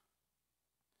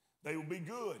 They will be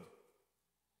good.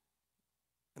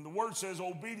 And the word says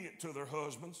obedient to their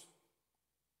husbands.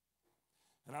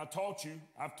 And I've taught you,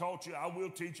 I will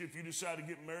teach you if you decide to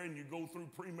get married and you go through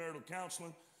premarital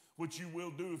counseling, which you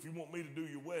will do if you want me to do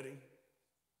your wedding.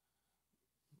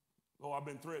 Oh, I've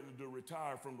been threatening to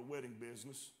retire from the wedding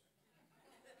business.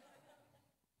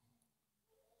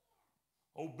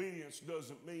 Obedience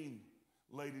doesn't mean,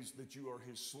 ladies, that you are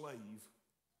his slave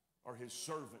or his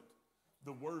servant.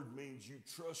 The word means you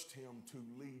trust him to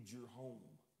lead your home.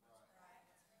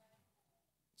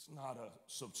 It's not a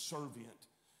subservient.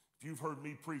 If you've heard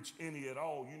me preach any at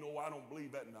all, you know I don't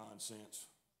believe that nonsense.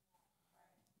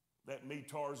 That me,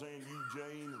 Tarzan, you,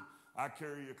 Jane, and I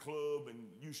carry a club and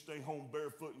you stay home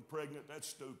barefoot and pregnant, that's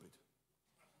stupid.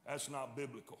 That's not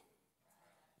biblical.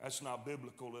 That's not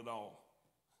biblical at all.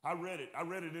 I read it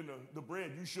in the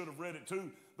bread. You should have read it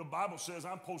too. The Bible says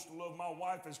I'm supposed to love my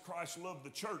wife as Christ loved the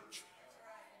church.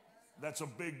 That's a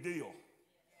big deal.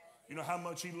 You know how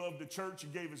much he loved the church? He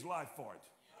gave his life for it.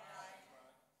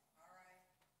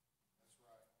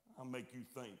 I'll make you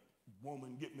think,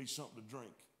 woman, get me something to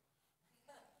drink.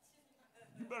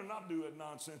 You better not do that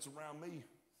nonsense around me.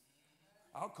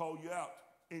 I'll call you out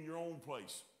in your own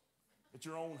place, at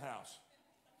your own house.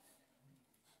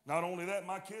 Not only that,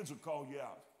 my kids will call you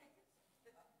out.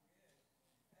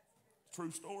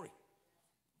 True story.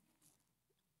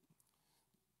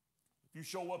 If you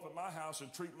show up at my house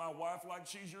and treat my wife like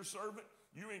she's your servant,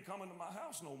 you ain't coming to my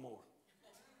house no more.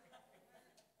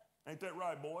 Ain't that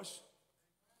right, boys?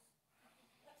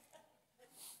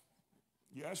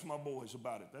 You ask my boys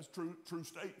about it. That's true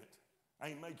statement. I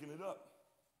ain't making it up.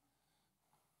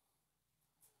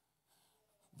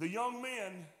 The young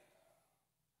men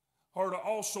are to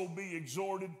also be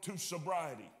exhorted to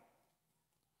sobriety.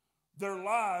 Their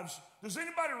lives, does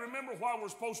anybody remember why we're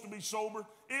supposed to be sober?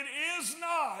 It is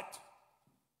not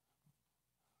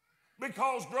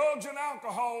because drugs and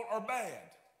alcohol are bad.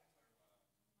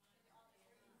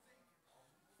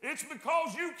 It's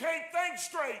because you can't think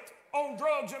straight on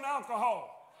drugs and alcohol.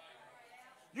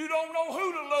 You don't know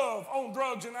who to love on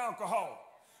drugs and alcohol.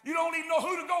 You don't even know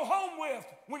who to go home with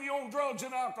when you're on drugs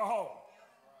and alcohol.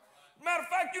 Matter of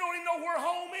fact, you don't even know where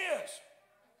home is.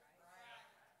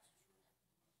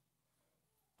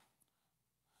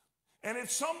 And if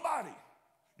somebody,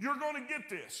 you're going to get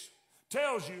this,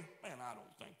 tells you, man, I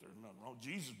don't think there's nothing wrong.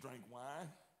 Jesus drank wine.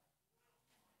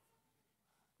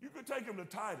 You could take him to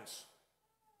Titus.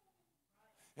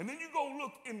 And then you go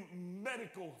look in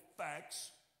medical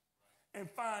facts and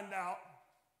find out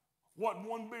what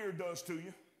one beer does to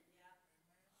you,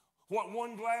 what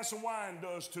one glass of wine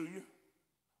does to you.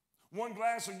 One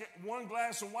glass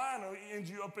of wine will end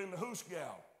you up in the hoose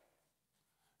gal.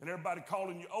 And everybody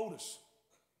calling you Otis.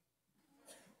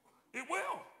 It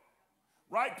will.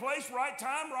 Right place, right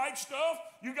time, right stuff.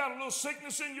 You got a little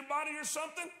sickness in your body or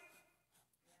something.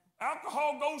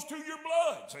 Alcohol goes to your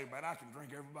blood. Say, man, I can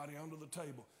drink everybody under the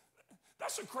table.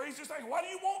 That's the craziest thing. Why do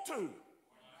you want to?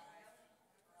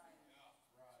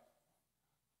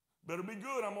 Better be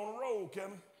good. I'm on a roll,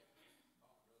 Kevin.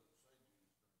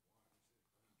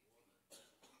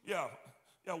 Yeah.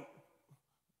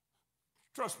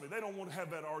 Trust me, they don't want to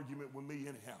have that argument with me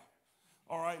anyhow.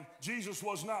 All right? Jesus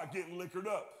was not getting liquored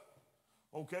up.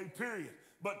 Okay, period.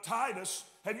 But Titus,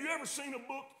 have you ever seen a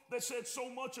book that said so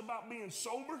much about being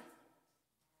sober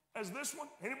as this one?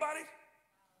 Anybody?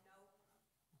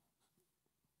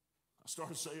 I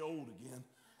started to say old again.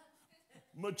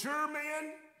 Mature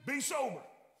men, be sober.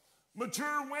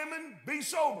 Mature women, be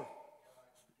sober.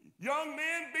 Young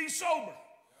men, be sober.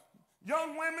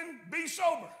 Young women, be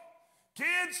sober.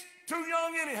 Kids, too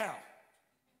young anyhow.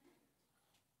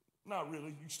 Not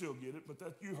really, you still get it, but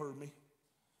that you heard me.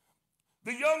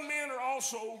 The young men are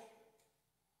also, God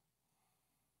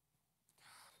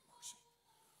mercy,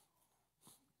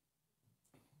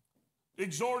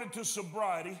 exhorted to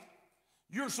sobriety.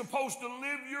 You're supposed to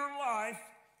live your life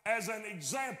as an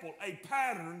example, a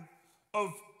pattern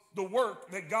of the work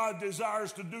that God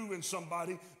desires to do in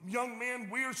somebody. Young men,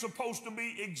 we're supposed to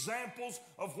be examples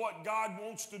of what God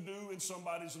wants to do in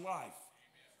somebody's life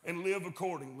and live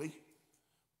accordingly.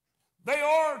 They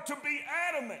are to be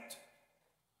adamant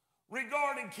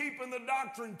regarding keeping the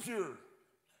doctrine pure.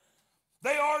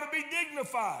 They are to be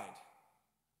dignified.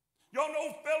 Y'all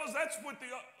know, fellas, that's what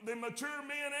the mature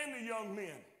men and the young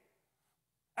men.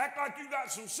 Act like you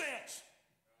got some sense.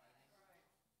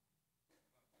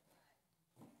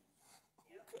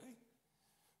 Okay.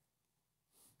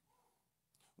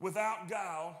 Without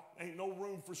guile, ain't no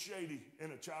room for shady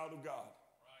in a child of God.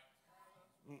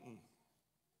 Mm-mm.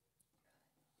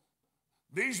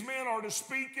 These men are to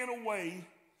speak in a way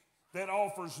that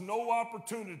offers no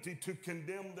opportunity to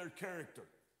condemn their character.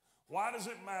 Why does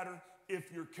it matter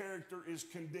if your character is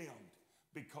condemned?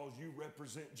 Because you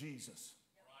represent Jesus.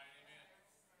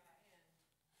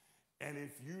 And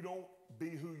if you don't be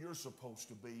who you're supposed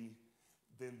to be,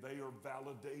 then they are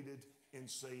validated in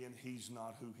saying he's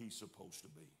not who he's supposed to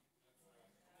be.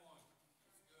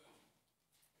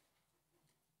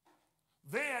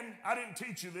 Then, I didn't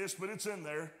teach you this, but it's in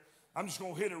there. I'm just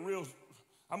going to hit it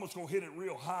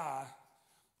real high.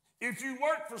 If you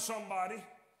work for somebody,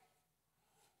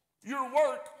 your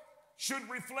work should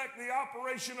reflect the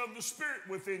operation of the Spirit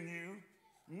within you,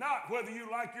 not whether you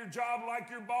like your job, like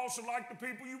your boss, or like the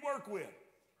people you work with.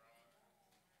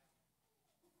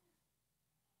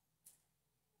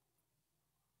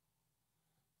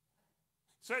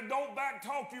 Said, don't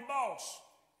backtalk your boss.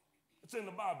 It's in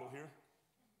the Bible here.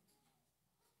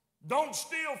 Don't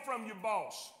steal from your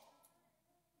boss.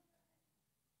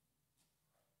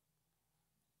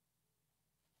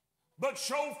 But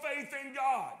show faith in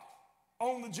God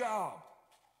on the job.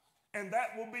 And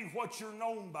that will be what you're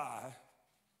known by.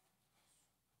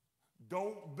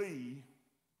 Don't be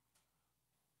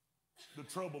the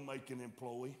troublemaking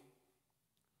employee,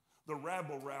 the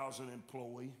rabble-rousing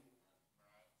employee.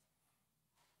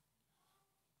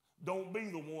 Don't be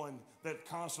the one that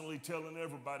constantly telling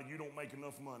everybody you don't make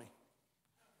enough money.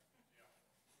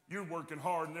 You're working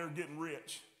hard and they're getting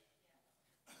rich.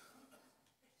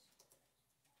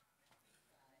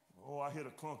 Oh, I hit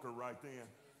a clunker right then.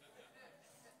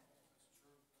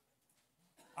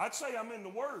 I'd say I'm in the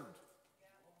Word.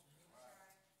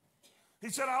 He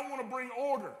said, I want to bring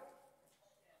order.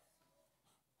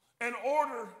 And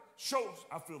order shows,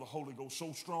 I feel the Holy Ghost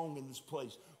so strong in this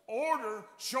place. Order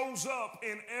shows up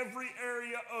in every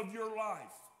area of your life.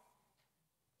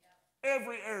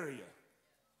 Every area.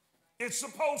 It's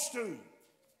supposed to.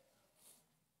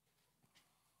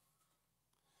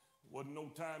 Wasn't no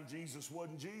time Jesus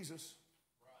wasn't Jesus.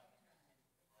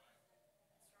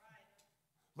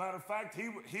 Matter of fact,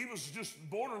 he was just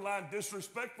borderline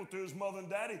disrespectful to his mother and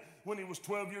daddy when he was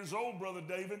 12 years old, Brother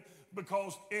David,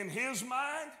 because in his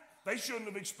mind, they shouldn't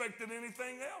have expected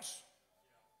anything else.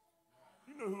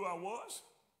 You know who I was.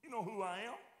 You know who I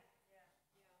am.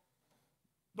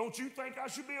 Don't you think I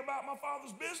should be about my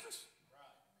Father's business?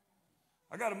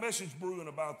 I got a message brewing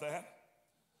about that.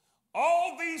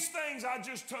 All these things I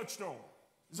just touched on.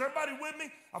 Is everybody with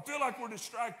me? I feel like we're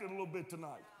distracted a little bit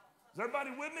tonight. Is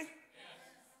everybody with me?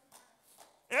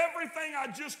 Everything I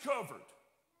just covered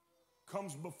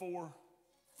comes before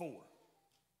 4.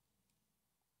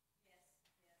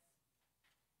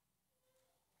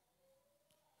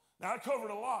 Now, I covered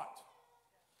a lot.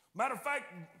 Matter of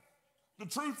fact, the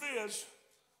truth is,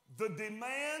 the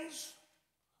demands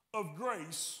of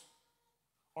grace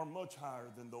are much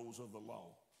higher than those of the law.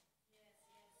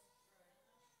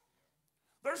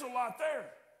 There's a lot there.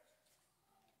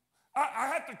 I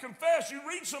have to confess, you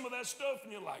read some of that stuff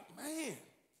and you're like, man,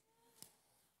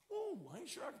 I ain't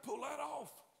sure I can pull that off.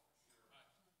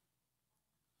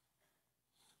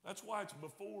 That's why it's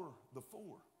before the 4.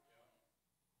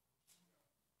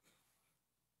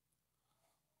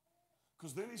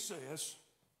 Because then he says,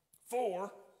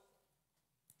 4,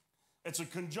 it's a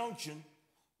conjunction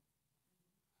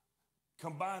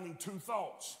combining 2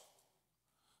 thoughts.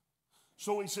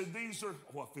 So he said, these are,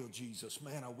 I feel Jesus.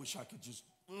 Man, I wish I could just,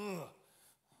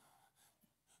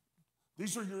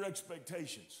 These are your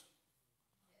expectations.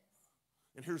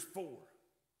 And here's 4.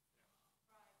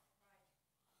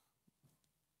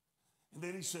 And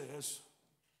then he says,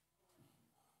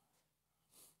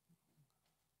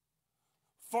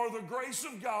 for the grace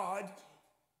of God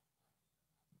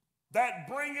that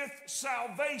bringeth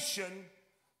salvation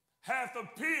hath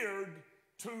appeared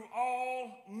to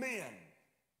all men.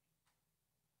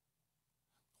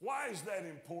 Why is that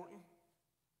important?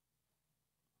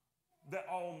 That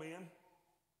all men?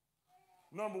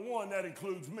 Number 1, that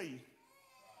includes me.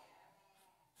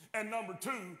 And number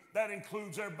 2, that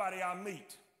includes everybody I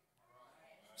meet.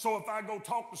 So if I go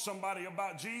talk to somebody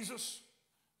about Jesus,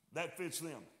 that fits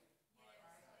them.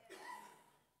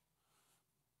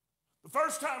 The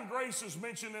first time grace is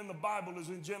mentioned in the Bible is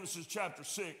in Genesis chapter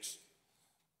 6.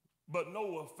 But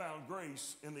Noah found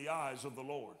grace in the eyes of the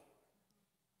Lord.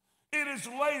 It is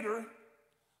later,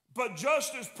 but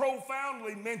just as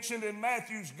profoundly mentioned in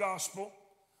Matthew's gospel,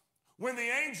 when the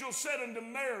angel said unto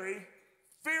Mary,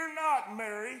 fear not,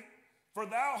 Mary, for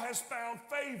thou hast found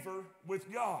favor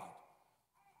with God.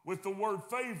 With the word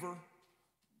favor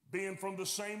being from the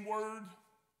same word,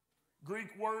 Greek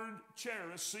word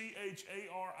charis,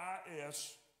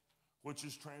 C-H-A-R-I-S, which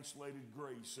is translated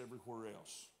grace everywhere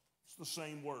else. It's the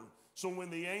same word. So when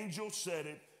the angel said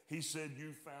it, he said,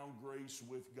 you found grace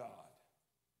with God.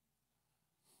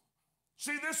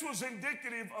 See, this was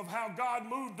indicative of how God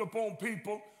moved upon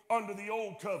people under the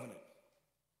old covenant.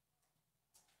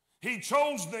 He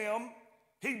chose them,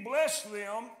 he blessed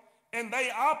them, and they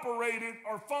operated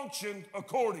or functioned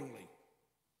accordingly.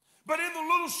 But in the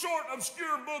little short,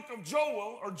 obscure book of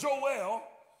Joel,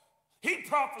 he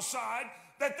prophesied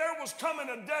that there was coming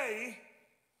a day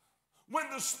when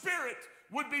the Spirit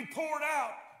would be poured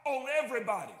out on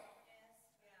everybody.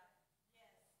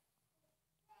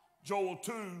 Joel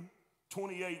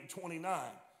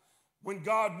 2:28-29. When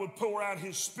God would pour out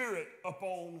his Spirit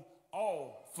upon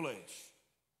all flesh.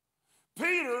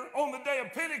 Peter, on the day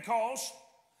of Pentecost,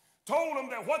 told them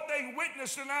that what they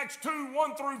witnessed in Acts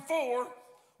 2:1-4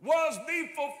 was the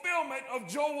fulfillment of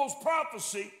Joel's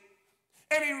prophecy.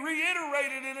 And he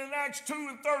reiterated it in Acts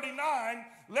 2:39,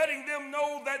 letting them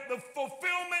know that the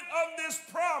fulfillment of this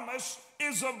promise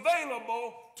is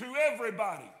available to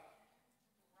everybody.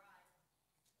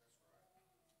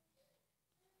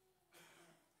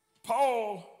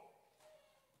 Paul,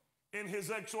 in his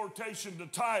exhortation to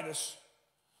Titus,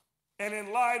 and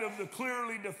in light of the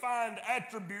clearly defined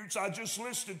attributes I just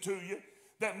listed to you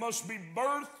that must be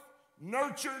birthed,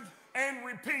 nurtured, and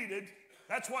repeated,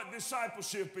 that's what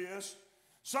discipleship is.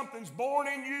 Something's born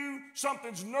in you,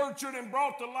 something's nurtured and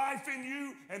brought to life in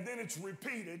you, and then it's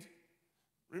repeated.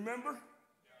 Remember?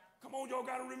 Come on, y'all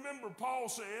got to remember. Paul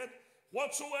said,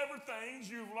 whatsoever things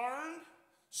you've learned,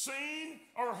 seen,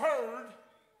 or heard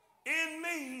in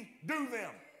me, do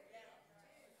them.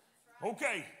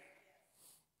 Okay.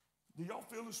 Do y'all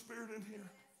feel the Spirit in here?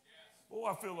 Oh,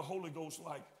 I feel the Holy Ghost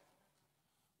like,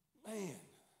 man,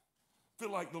 I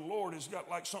feel like the Lord has got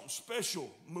like something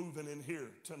special moving in here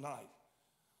tonight.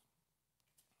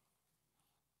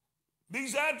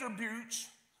 These attributes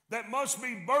that must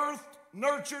be birthed,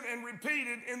 nurtured, and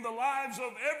repeated in the lives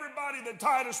of everybody that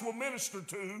Titus will minister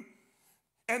to,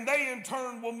 and they in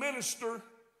turn will minister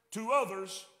to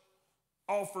others,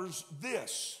 offers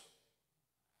this: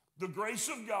 the grace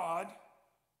of God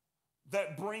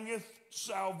that bringeth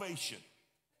salvation.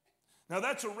 Now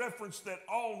that's a reference that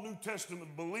all New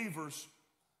Testament believers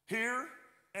hear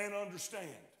and understand,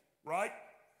 right?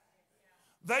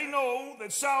 They know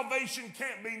that salvation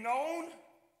can't be known,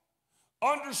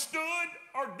 understood,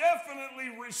 or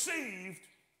definitely received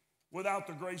without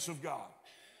the grace of God.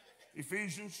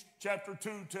 Ephesians chapter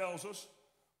 2 tells us,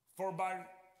 for by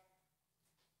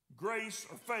grace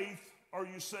or faith are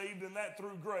you saved, and that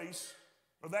through grace,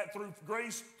 or that through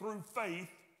grace through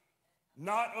faith,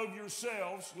 not of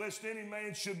yourselves, lest any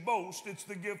man should boast. It's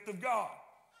the gift of God.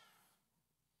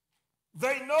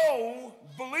 They know,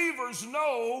 believers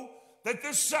know, that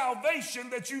this salvation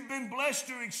that you've been blessed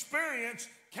to experience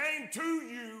came to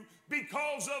you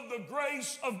because of the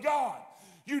grace of God.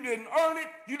 You didn't earn it.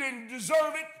 You didn't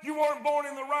deserve it. You weren't born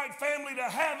in the right family to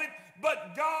have it.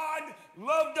 But God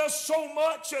loved us so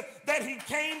much that he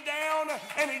came down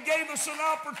and he gave us an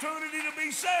opportunity to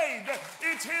be saved.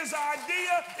 It's his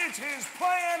idea. It's his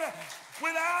plan.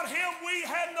 Without him, we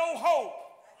had no hope.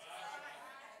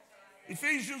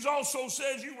 Ephesians also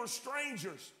says you were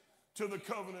strangers to the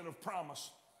covenant of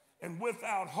promise and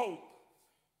without hope.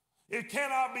 It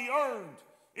cannot be earned.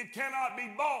 It cannot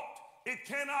be bought. It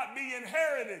cannot be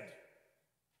inherited.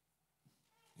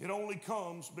 It only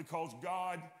comes because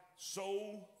God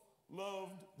so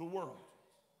loved the world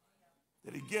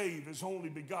that he gave his only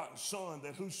begotten Son,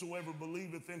 that whosoever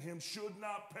believeth in him should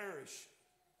not perish.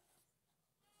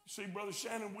 You see, Brother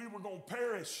Shannon, we were going to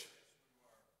perish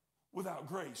without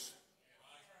grace.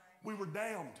 We were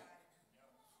damned,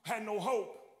 had no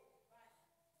hope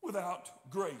without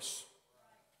grace.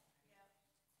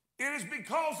 It is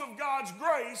because of God's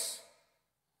grace.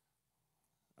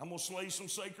 I'm going to slay some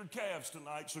sacred calves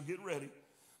tonight, so get ready.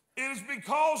 It is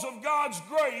because of God's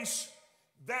grace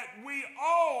that we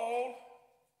all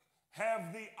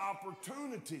have the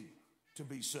opportunity to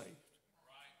be saved.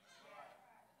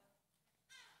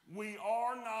 We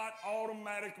are not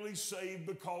automatically saved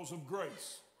because of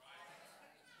grace.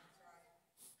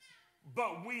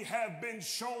 But we have been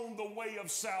shown the way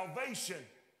of salvation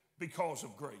because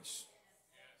of grace.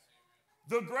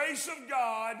 The grace of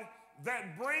God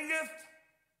that bringeth,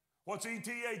 what's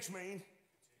ETH mean?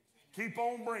 Keep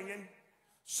on bringing.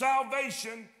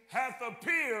 Salvation hath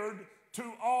appeared to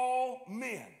all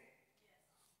men.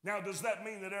 Now, does that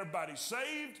mean that everybody's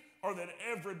saved or that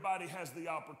everybody has the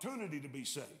opportunity to be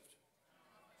saved?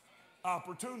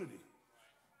 Opportunity.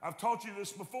 I've taught you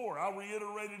this before. I'll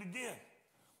reiterate it again.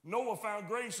 Noah found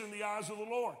grace in the eyes of the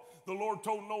Lord. The Lord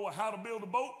told Noah how to build a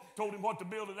boat, told him what to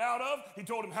build it out of. He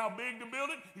told him how big to build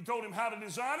it. He told him how to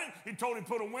design it. He told him to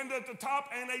put a window at the top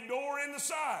and a door in the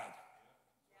side.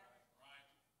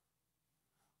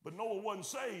 But Noah wasn't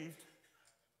saved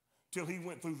till he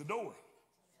went through the door.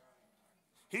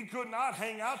 He could not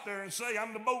hang out there and say,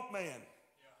 I'm the boatman.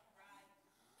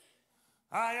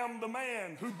 I am the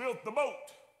man who built the boat.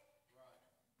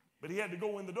 But he had to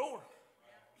go in the door.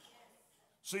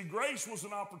 See, grace was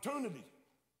an opportunity.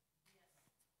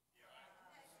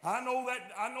 I know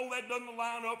that doesn't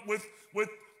line up with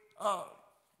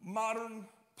modern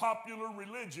popular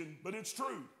religion, but it's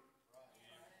true.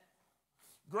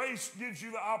 Grace gives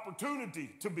you the opportunity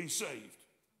to be saved.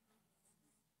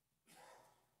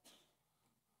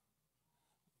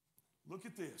 Look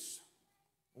at this.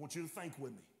 I want you to think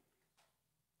with me.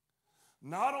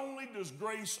 Not only does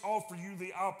grace offer you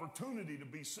the opportunity to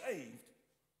be saved,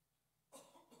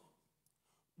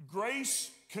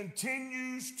 grace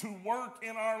continues to work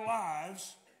in our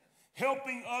lives,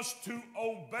 helping us to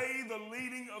obey the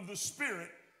leading of the Spirit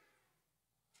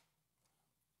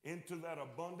into that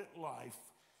abundant life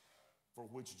for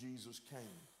which Jesus came.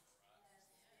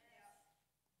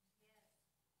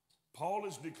 Paul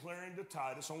is declaring to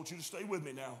Titus, I want you to stay with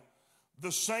me now,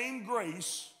 the same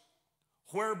grace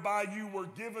whereby you were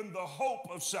given the hope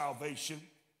of salvation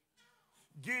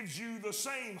gives you the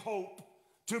same hope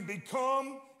to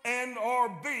become and or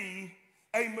be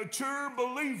a mature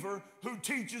believer who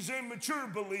teaches immature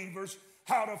believers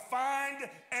how to find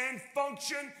and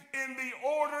function in the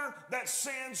order that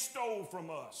sin stole from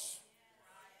us.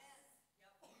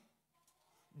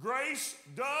 Grace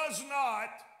does not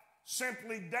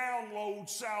simply download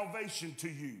salvation to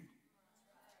you.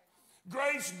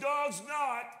 Grace does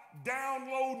not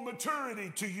download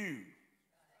maturity to you.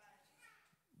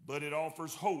 But it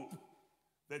offers hope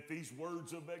that these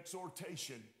words of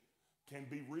exhortation can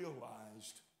be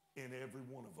realized in every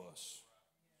one of us.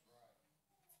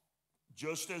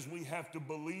 Just as we have to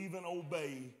believe and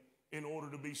obey in order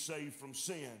to be saved from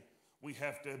sin, we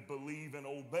have to believe and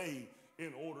obey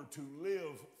in order to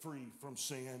live free from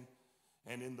sin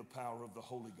and in the power of the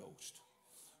Holy Ghost.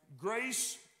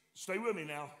 Grace, stay with me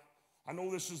now. I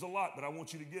know this is a lot, but I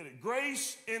want you to get it.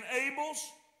 Grace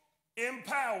enables,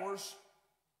 empowers,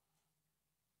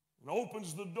 and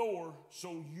opens the door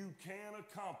so you can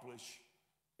accomplish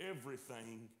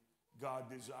everything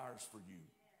God desires for you.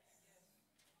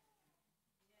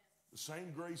 The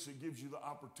same grace that gives you the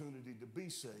opportunity to be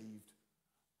saved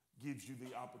gives you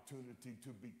the opportunity to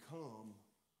become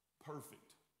perfect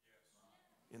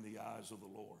in the eyes of the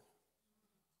Lord.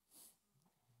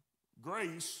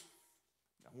 Grace,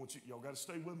 I want you, y'all got to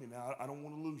stay with me now. I don't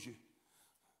want to lose you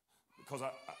because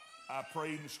I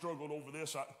prayed and struggled over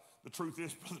this. The truth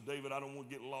is, Brother David, I don't want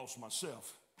to get lost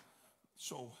myself.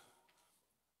 So,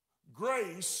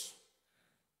 grace,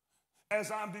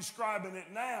 as I'm describing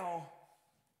it now,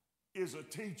 is a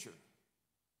teacher.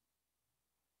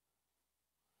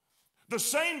 The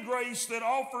same grace that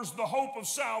offers the hope of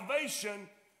salvation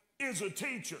is a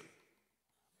teacher.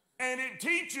 And it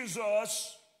teaches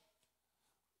us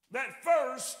that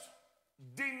first,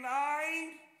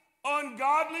 denying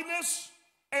ungodliness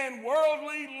and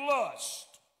worldly lust.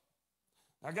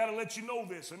 I got to let you know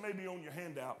this. It may be on your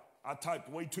handout. I typed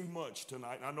way too much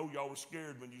tonight. And I know y'all were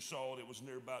scared when you saw it. It was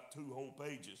near about 2 whole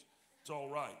pages. It's all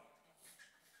right.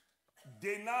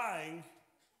 Denying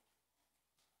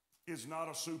is not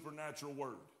a supernatural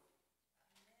word.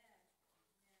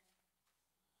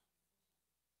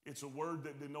 It's a word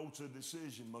that denotes a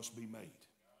decision must be made.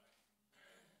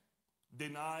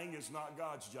 Denying is not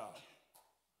God's job.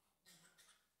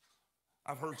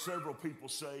 I've heard several people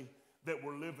say that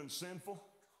we're living sinful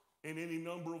in any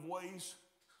number of ways.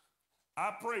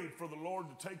 I prayed for the Lord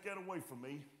to take that away from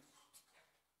me.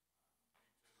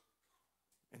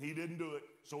 And he didn't do it,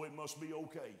 so it must be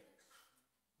okay.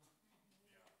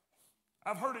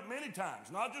 I've heard it many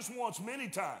times, not just once, many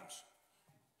times.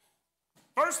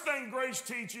 First thing grace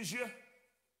teaches you,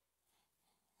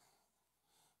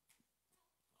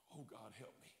 oh God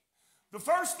help me. The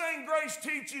first thing grace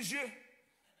teaches you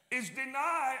is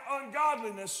deny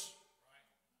ungodliness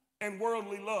and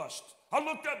worldly lust. I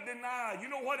looked up deny. You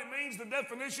know what it means? The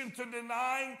definition to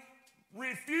denying,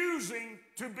 refusing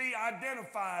to be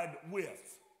identified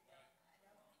with.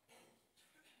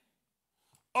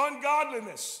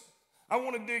 Ungodliness. I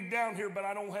want to dig down here, but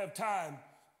I don't have time.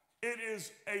 It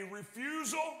is a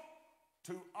refusal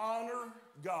to honor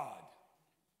God.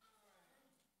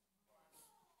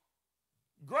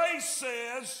 Grace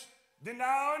says,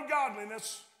 deny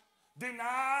ungodliness,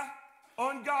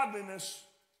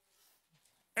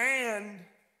 and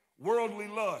worldly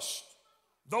lust.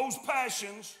 Those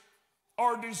passions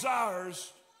are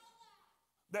desires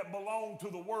that belong to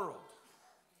the world,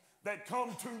 that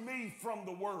come to me from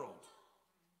the world.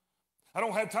 I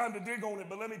don't have time to dig on it,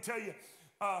 but let me tell you,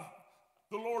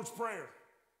 the Lord's Prayer.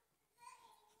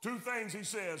 2 things he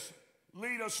says.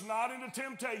 Lead us not into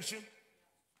temptation.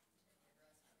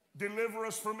 Deliver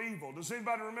us from evil. Does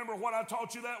anybody remember what I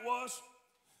taught you that was?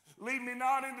 Lead me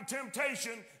not into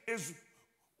temptation is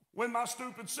when my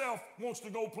stupid self wants to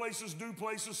go places, do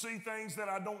places, see things that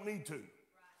I don't need to.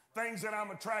 Things that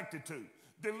I'm attracted to.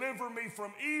 Deliver me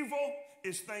from evil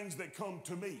is things that come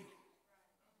to me.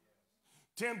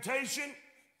 Temptation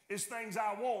is things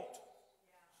I want.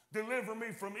 Deliver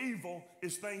me from evil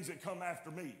is things that come after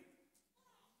me.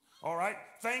 All right?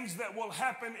 Things that will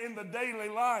happen in the daily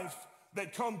life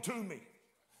that come to me.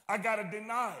 I got to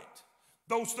deny it.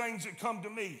 Those things that come to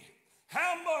me.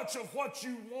 How much of what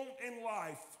you want in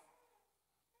life,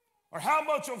 or how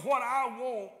much of what I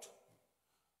want,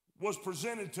 was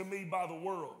presented to me by the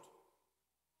world?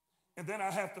 And then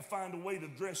I have to find a way to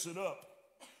dress it up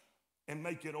and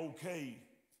make it okay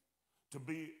to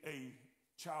be a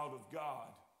child of God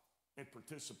and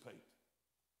participate.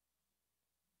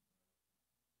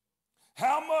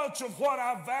 How much of what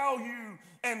I value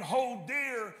and hold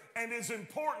dear and is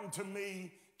important to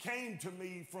me came to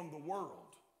me from the world?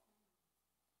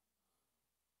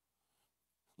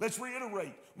 Let's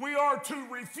reiterate. We are to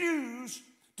refuse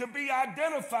to be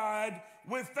identified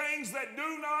with things that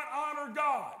do not honor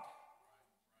God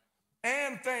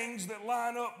and things that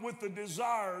line up with the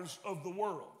desires of the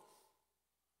world.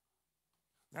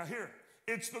 Now here,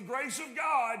 it's the grace of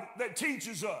God that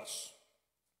teaches us.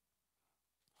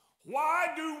 Why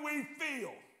do we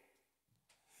feel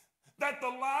that the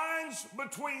lines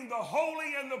between the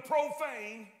holy and the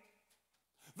profane,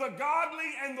 the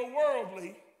godly and the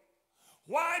worldly,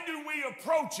 why do we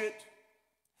approach it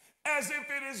as if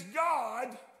it is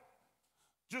God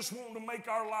just wanting to make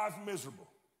our life miserable?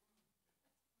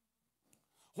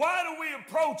 Why do we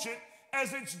approach it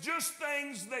as it's just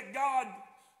things that God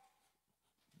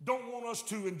don't want us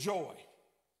to enjoy?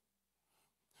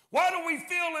 Why do we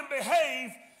feel and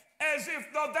behave as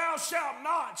if the thou shalt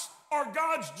nots are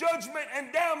God's judgment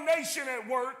and damnation at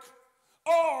work,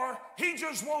 or he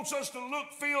just wants us to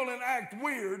look, feel, and act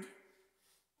weird?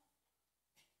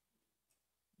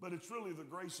 But it's really the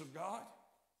grace of God.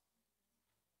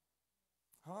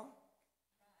 Huh?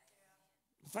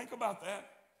 Think about that.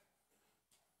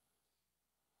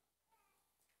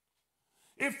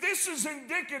 If this is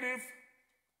indicative,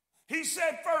 he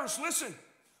said first, listen,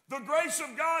 the grace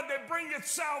of God that bringeth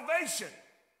salvation.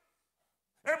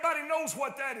 Everybody knows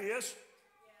what that is.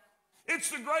 It's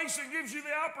the grace that gives you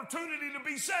the opportunity to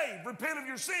be saved, repent of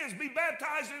your sins, be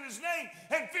baptized in his name,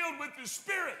 and filled with the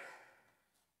Spirit.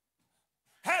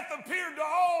 Hath appeared to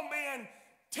all men,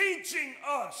 teaching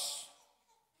us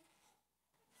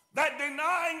that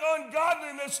denying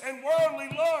ungodliness and worldly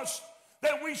lust,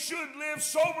 that we should live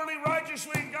soberly,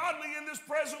 righteously, and godly in this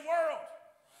present world.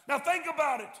 Now think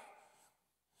about it.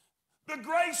 The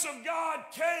grace of God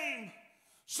came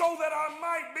so that I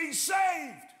might be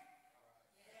saved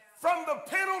from the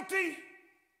penalty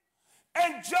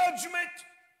and judgment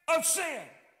of sin.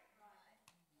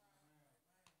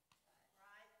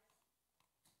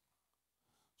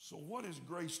 So what is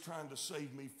grace trying to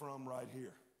save me from right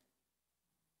here?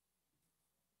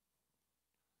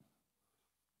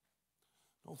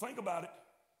 Don't think about it.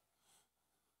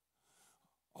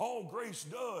 All grace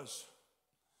does,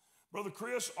 Brother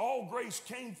Chris, all grace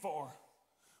came for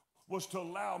was to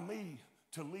allow me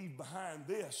to leave behind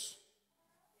this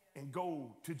and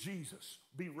go to Jesus,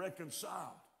 be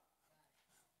reconciled.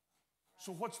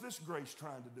 So what's this grace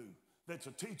trying to do? That's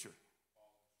a teacher.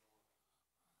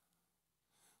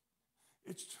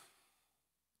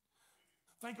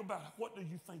 Think about it. What do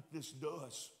you think this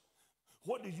does?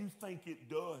 What do you think it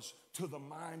does to the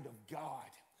mind of God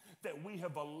that we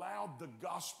have allowed the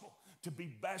gospel to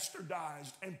be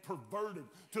bastardized and perverted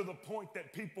to the point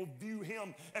that people view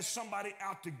him as somebody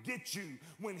out to get you,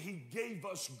 when he gave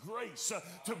us grace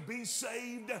to be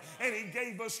saved, and he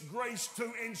gave us grace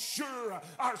to ensure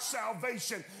our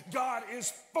salvation? God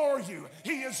is for you.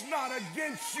 He is not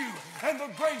against you. And the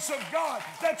grace of God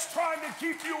that's trying to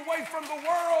keep you away from the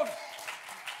world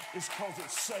is because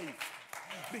it's safe.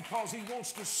 Because he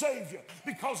wants to save you,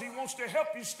 because he wants to help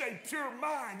you stay pure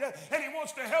mind, and he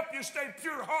wants to help you stay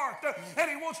pure heart, and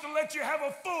he wants to let you have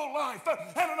a full life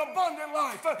and an abundant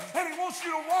life, and he wants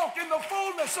you to walk in the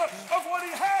fullness of what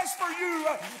he has for you.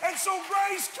 And so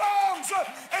grace comes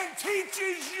and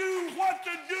teaches you what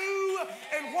to do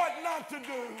and what not to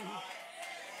do.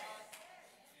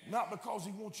 Not because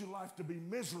he wants your life to be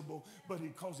miserable, but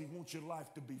because he wants your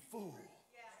life to be full.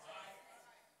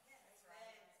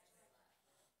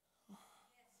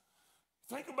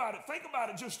 Think about it. Think about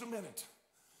it just a minute.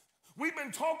 We've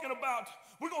been talking about,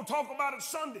 we're going to talk about it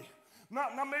Sunday. Now,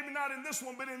 maybe not in this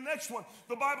one, but in the next one.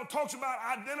 The Bible talks about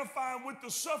identifying with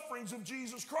the sufferings of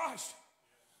Jesus Christ,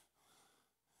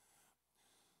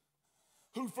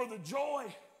 who for the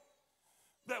joy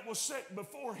that was set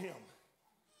before him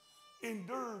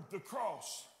endured the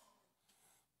cross.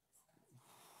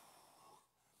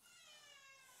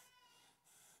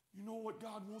 You know what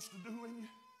God wants to do in you?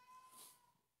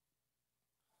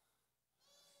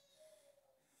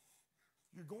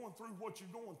 You're going through what you're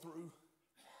going through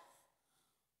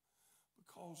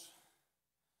because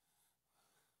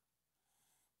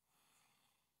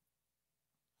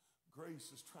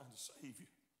grace is trying to save you.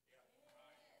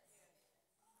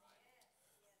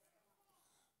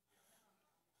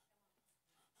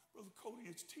 Brother Cody,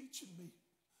 it's teaching me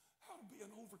how to be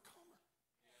an overcomer.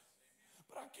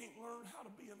 But I can't learn how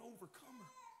to be an overcomer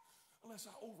unless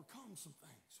I overcome some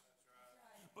things.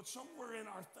 But somewhere in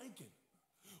our thinking,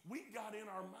 we got in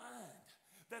our mind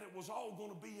that it was all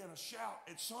going to be in a shout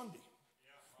at Sunday.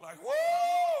 Like,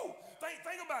 woo!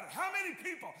 Think about it. How many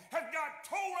people have got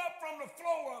tore up from the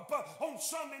floor up on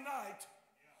Sunday night,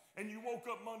 and you woke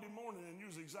up Monday morning and you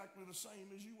was exactly the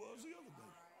same as you was the other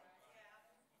day?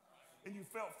 And you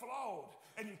felt flawed,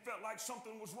 and you felt like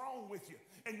something was wrong with you,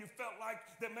 and you felt like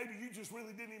that maybe you just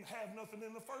really didn't even have nothing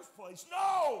in the first place.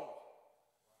 No!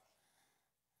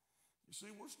 You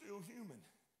see, we're still human,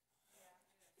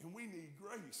 and we need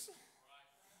grace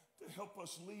to help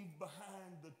us leave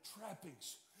behind the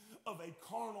trappings of a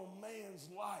carnal man's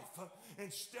life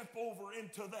and step over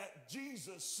into that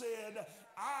Jesus said,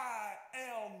 I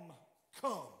am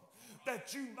come,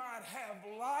 that you might have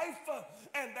life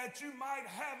and that you might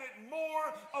have it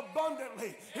more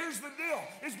abundantly. Here's the deal,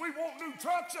 is we want new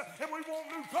trucks and we want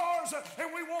new cars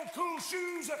and we want cool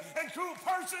shoes and cool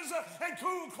purses and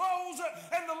cool clothes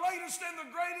and the latest and the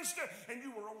greatest, and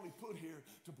you were only put here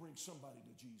to bring somebody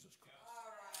to Jesus Christ.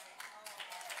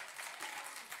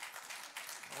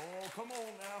 Oh, come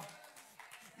on now.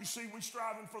 You see, we're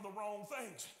striving for the wrong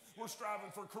things. We're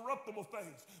striving for corruptible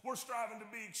things. We're striving to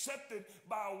be accepted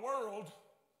by a world.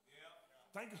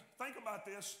 Think about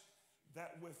this,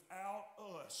 that without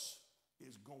us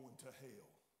is going to hell.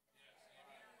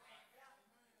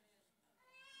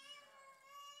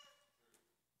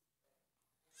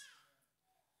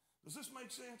 Does this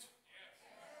make sense?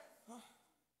 Huh?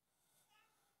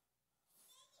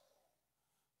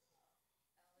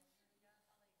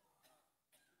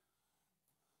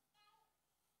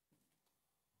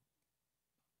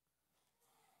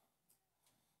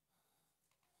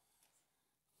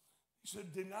 He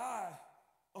said, deny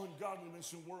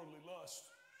ungodliness and worldly lust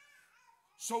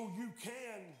so you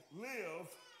can live.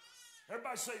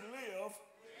 Everybody say live.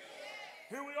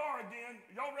 Here we are again.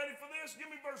 Y'all ready for this? Give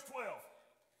me verse 12.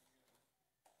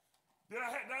 Did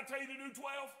I tell you to do 12?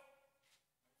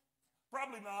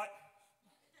 Probably not.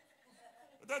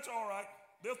 But that's all right.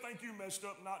 They'll think you messed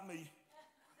up, not me.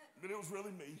 But it was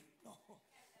really me.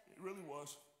 It really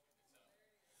was.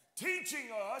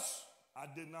 Teaching us. I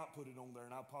did not put it on there,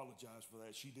 and I apologize for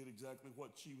that. She did exactly what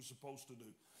she was supposed to do,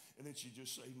 and then she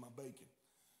just saved my bacon.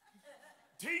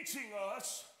 Teaching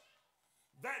us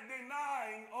that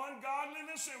denying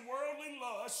ungodliness and worldly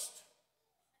lust,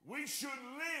 we should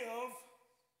live,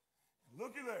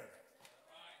 look at there,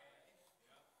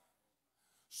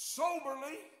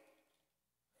 soberly,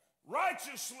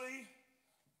 righteously,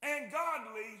 and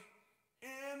godly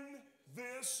in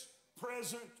this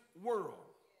present world.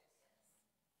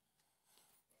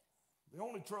 The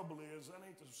only trouble is that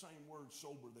ain't the same word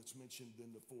sober that's mentioned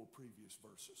in the 4 previous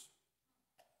verses.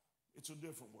 It's a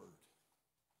different word.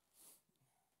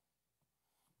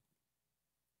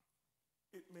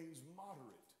 It means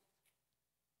moderate,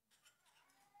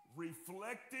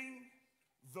 reflecting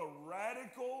the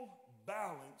radical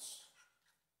balance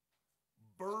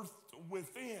birthed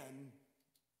within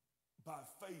by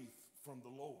faith from the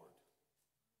Lord.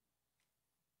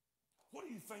 What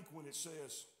do you think when it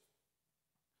says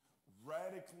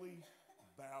radically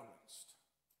balanced?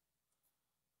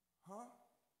 Huh?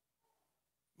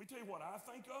 Let me tell you what I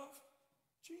think of.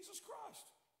 Jesus Christ.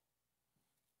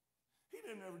 He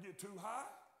didn't ever get too high.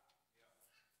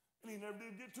 And he never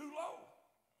did get too low.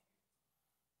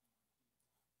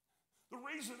 The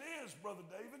reason is, Brother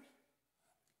David,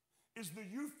 is the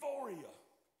euphoria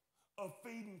of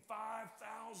feeding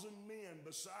 5,000 men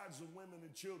besides the women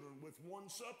and children with one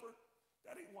supper.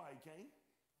 That ain't why he came.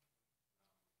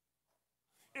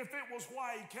 If it was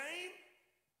why he came,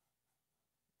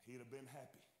 he'd have been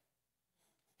happy.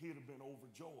 He'd have been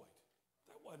overjoyed.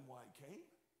 That wasn't why he came.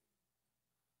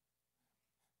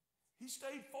 He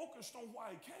stayed focused on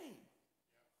why he came.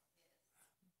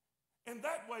 And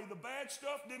that way the bad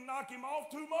stuff didn't knock him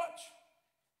off too much,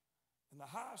 and the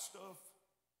high stuff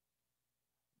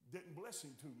didn't bless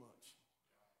him too much.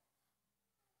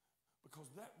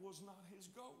 Because that was not his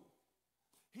goal.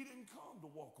 He didn't come to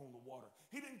walk on the water.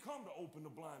 He didn't come to open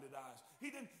the blinded eyes.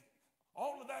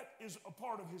 All of that is a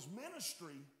part of his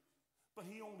ministry, but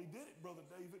he only did it, Brother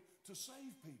David, to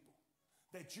save people.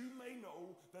 that you may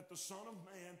know that the Son of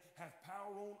Man hath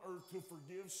power on earth to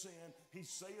forgive sin. He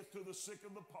saith to the sick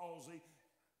of the palsy,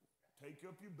 take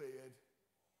up your bed.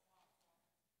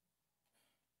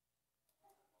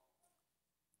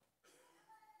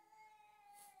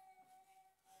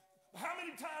 How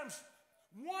many times,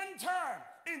 one time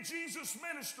in Jesus'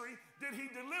 ministry, did he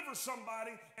deliver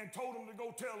somebody and told them to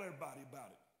go tell everybody about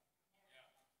it?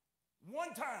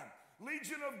 One time,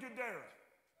 Legion of Gadara.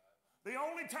 The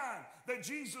only time that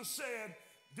Jesus said,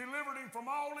 delivered him from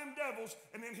all them devils,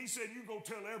 and then he said, you go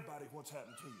tell everybody what's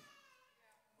happened to you.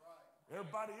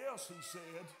 Everybody else, he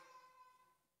said,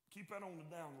 keep that on the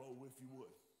down low if you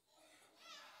would.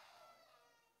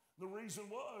 The reason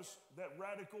was that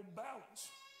radical balance.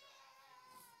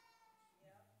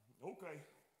 Okay.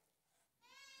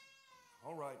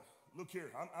 All right. Look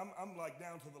here. I'm like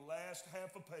down to the last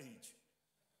half a page.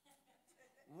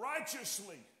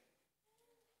 Righteously.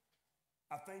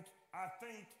 I think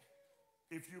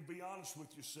if you be honest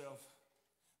with yourself,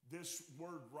 this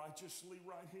word righteously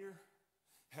right here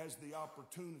has the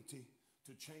opportunity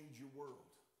to change your world.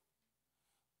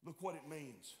 Look what it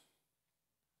means.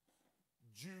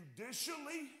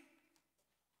 Judicially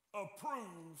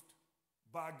approved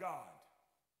by God.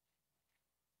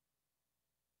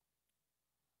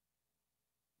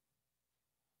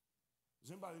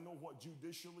 Does anybody know what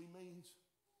judicially means?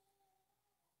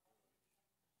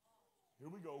 Here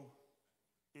we go.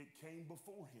 It came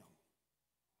before him.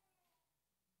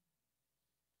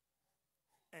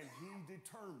 And he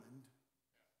determined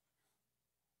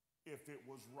if it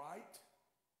was right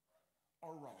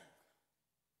or wrong.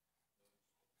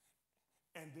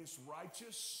 And this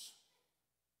righteous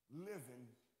living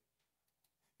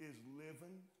is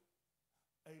living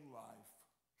a life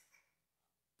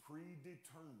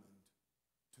predetermined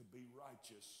to be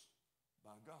righteous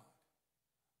by God.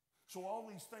 So all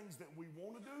these things that we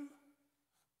want to do,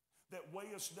 that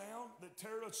weigh us down, that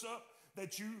tear us up,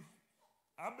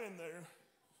 I've been there.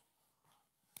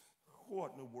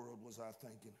 What in the world was I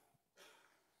thinking?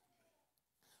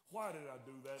 Why did I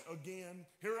do that? Again,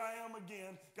 here I am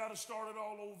again, got to start it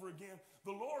all over again.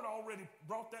 The Lord already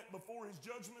brought that before his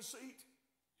judgment seat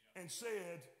and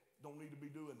said, don't need to be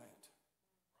doing that.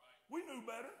 We knew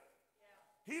better.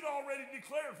 He'd already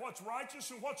declared what's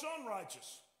righteous and what's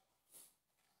unrighteous.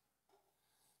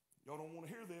 Y'all don't want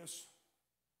to hear this.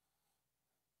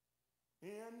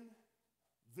 In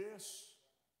this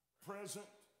present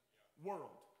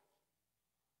world.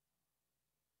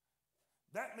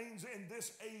 That means in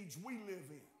this age we live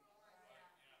in.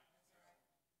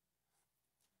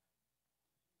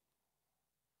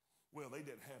 Well, they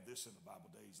didn't have this in the Bible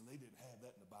days, and they didn't have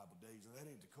that in the Bible days, and that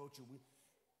ain't the culture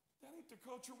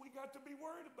we got to be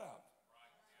worried about.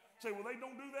 Say, well, they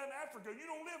don't do that in Africa. You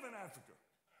don't live in Africa.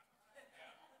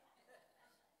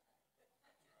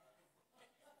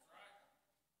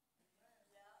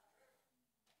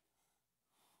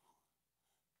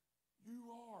 You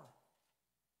are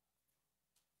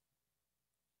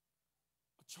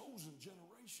a chosen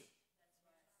generation,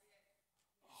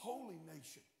 a holy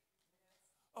nation,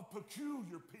 a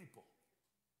peculiar people.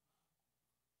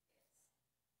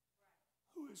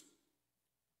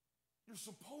 You're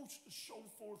supposed to show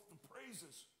forth the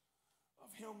praises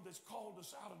of him that's called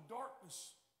us out of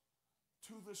darkness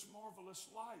to this marvelous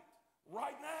light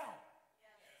right now.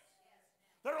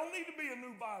 There don't need to be a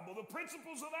new Bible. The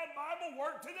principles of that Bible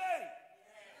work today.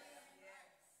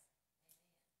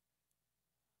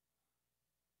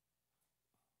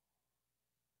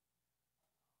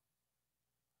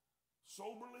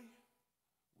 Soberly,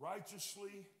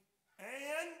 righteously,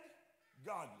 and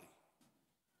godly.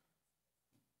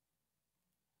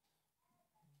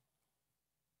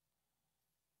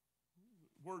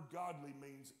 Word godly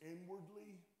means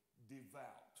inwardly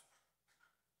devout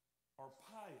or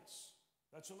pious.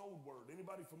 That's an old word.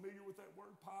 Anybody familiar with that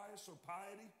word, pious or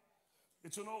piety?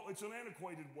 It's an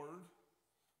antiquated word,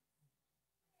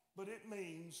 but it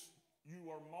means you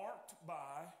are marked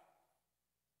by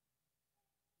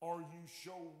or you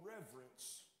show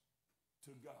reverence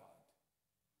to God.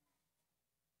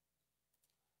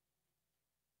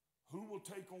 Who will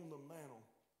take on the mantle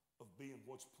of being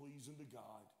what's pleasing to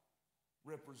God,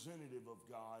 representative of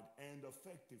God, and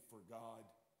effective for God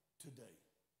today?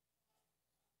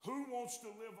 Who wants to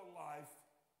live a life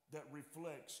that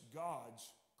reflects God's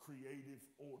creative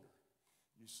order?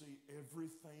 You see,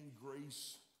 everything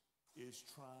grace is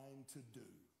trying to do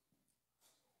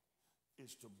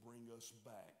is to bring us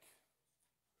back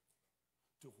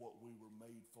to what we were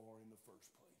made for in the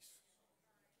first place.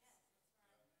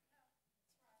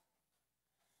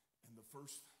 And the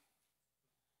first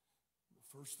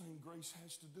thing grace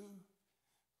has to do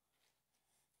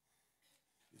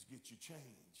is get you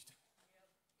changed.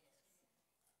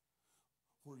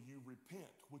 Where you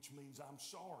repent, which means I'm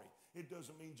sorry. It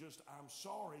doesn't mean just I'm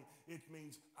sorry. It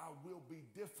means I will be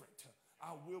different.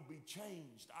 I will be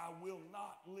changed. I will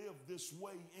not live this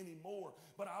way anymore,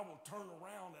 but I will turn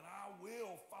around and I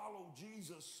will follow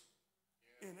Jesus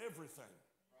in everything.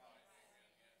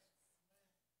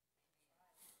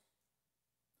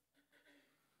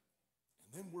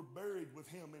 And then we're buried with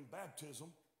him in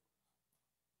baptism,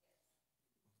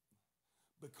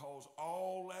 because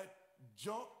all that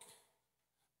junk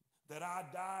that I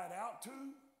died out to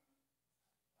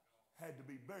had to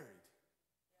be buried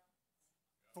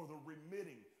for the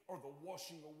remitting or the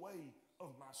washing away of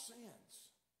my sins.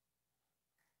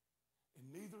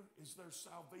 And neither is there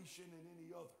salvation in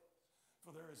any other,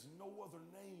 for there is no other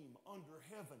name under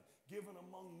heaven given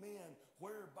among men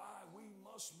whereby we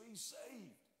must be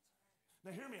saved.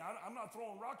 Now hear me, I'm not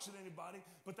throwing rocks at anybody,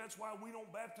 but that's why we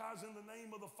don't baptize in the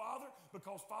name of the Father,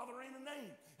 because Father ain't a name.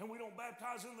 And we don't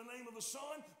baptize in the name of the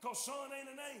Son, because Son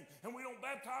ain't a name. And we don't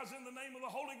baptize in the name of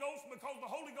the Holy Ghost, because the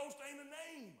Holy Ghost ain't a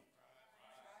name.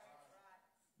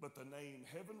 But the name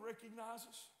heaven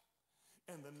recognizes,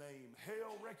 and the name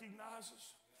hell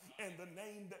recognizes, and the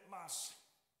name that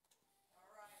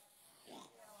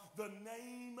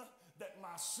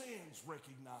my sins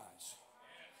recognize.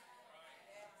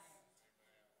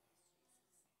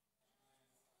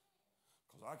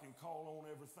 I can call on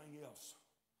everything else,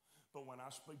 but when I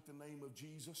speak the name of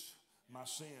Jesus, my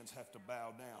sins have to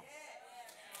bow down.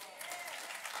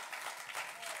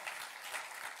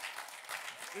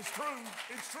 It's true.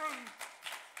 It's true.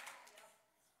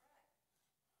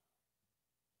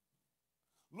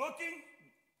 Looking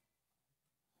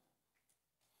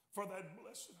for that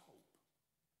blessed hope.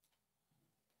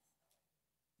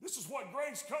 This is what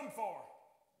grace come for.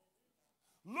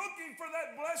 Looking for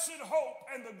that blessed hope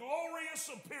and the glorious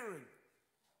appearing.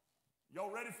 Y'all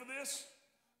ready for this?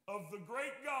 Of the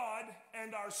great God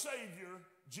and our Savior,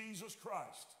 Jesus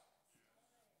Christ.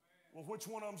 Well, which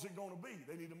one of them is it going to be?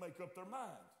 They need to make up their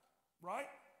mind, right?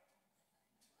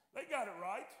 They got it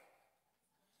right.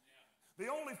 The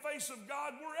only face of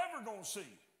God we're ever going to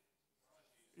see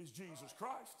is Jesus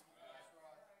Christ.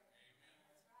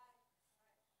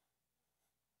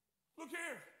 Look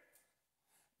here.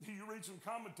 You read some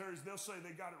commentaries, they'll say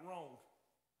they got it wrong.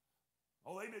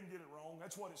 Oh, they didn't get it wrong.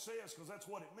 That's what it says, because that's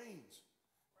what it means.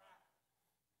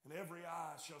 And every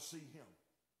eye shall see him.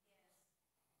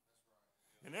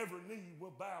 And every knee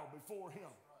will bow before him.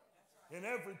 And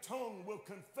every tongue will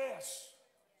confess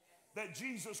that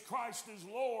Jesus Christ is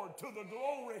Lord, to the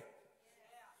glory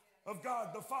of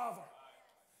God the Father.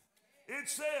 It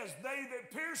says they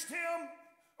that pierced him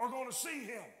are going to see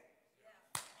him.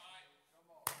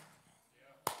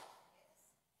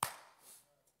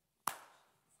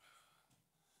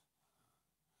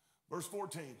 Verse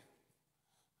 14,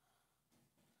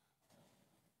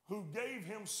 who gave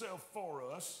himself for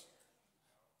us,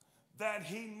 that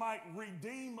he might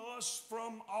redeem us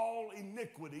from all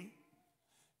iniquity,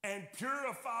 and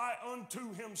purify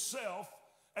unto himself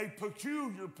a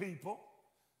peculiar people,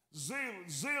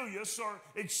 zealous or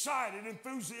excited,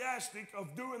 enthusiastic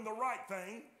of doing the right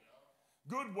thing,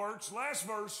 good works. Last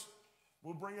verse,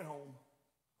 we'll bring it home.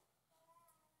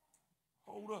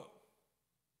 Hold up.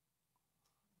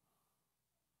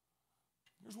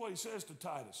 Here's what he says to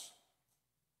Titus.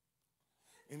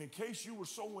 And in case you were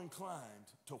so inclined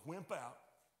to wimp out,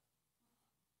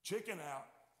 chicken out,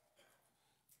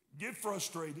 get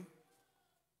frustrated,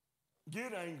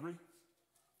 get angry,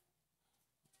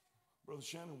 Brother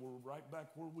Shannon, we're right back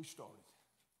where we started.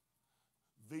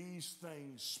 These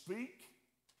things speak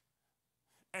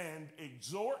and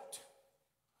exhort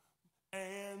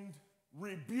and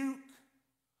rebuke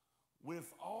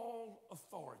with all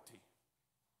authority.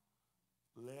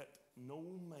 Let no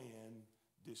man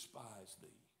despise thee.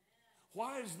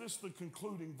 Why is this the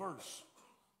concluding verse?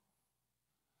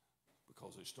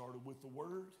 Because it started with the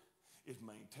word, it's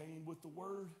maintained with the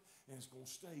word, and it's going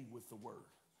to stay with the word.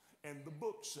 And the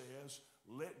book says,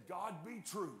 let God be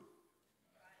true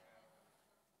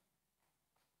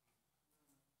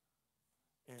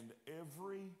and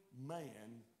every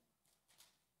man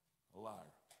a liar.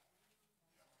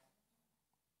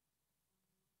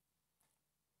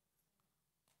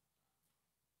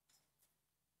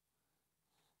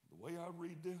 The way I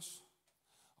read this,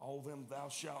 all them thou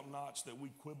shalt nots that we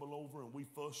quibble over and we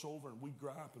fuss over and we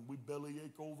gripe and we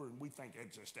bellyache over and we think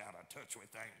it's just out of touch with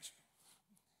things.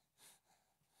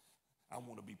 I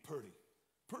want to be pretty.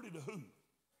 Pretty to who?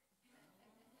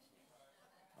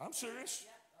 I'm serious.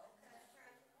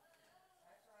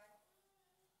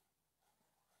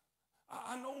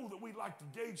 I know that we like to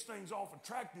gauge things off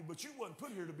attractive, but you wasn't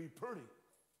put here to be pretty.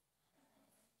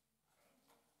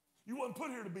 You wasn't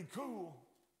put here to be cool.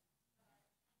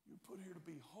 You were put here to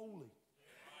be holy.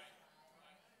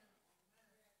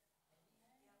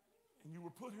 And you were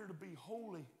put here to be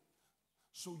holy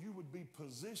so you would be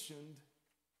positioned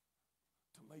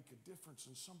to make a difference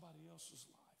in somebody else's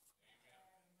life.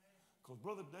 Because,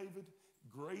 Brother David,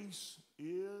 grace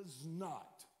is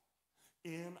not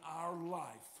in our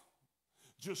life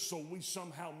just so we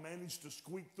somehow manage to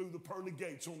squeak through the pearly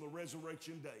gates on the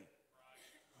resurrection day.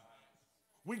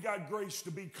 We got grace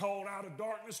to be called out of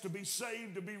darkness, to be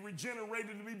saved, to be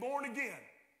regenerated, to be born again.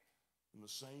 And the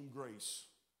same grace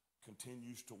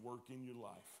continues to work in your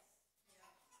life.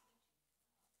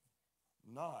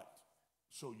 Not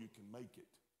so you can make it,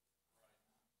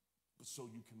 but so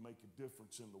you can make a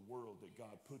difference in the world that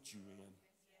God put you in.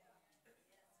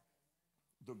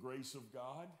 The grace of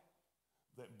God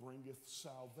that bringeth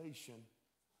salvation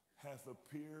hath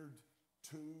appeared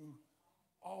to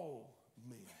all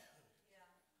men.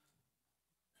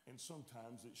 And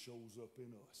sometimes it shows up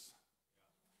in us.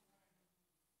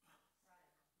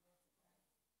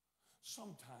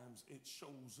 Sometimes it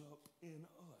shows up in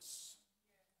us.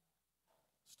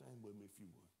 Stand with me if you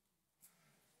would.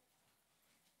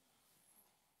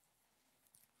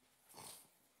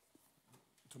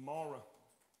 Tomorrow,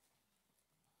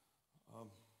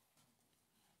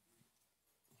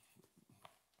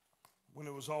 when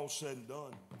it was all said and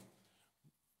done,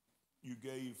 you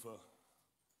gave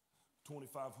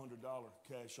 $2,500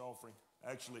 cash offering,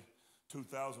 actually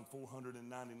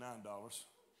 $2,499.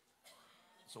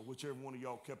 So whichever one of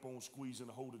y'all kept on squeezing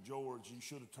a hold of George, you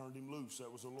should have turned him loose. That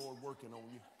was the Lord working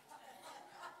on you.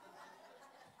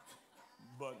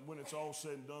 But when it's all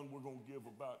said and done, we're going to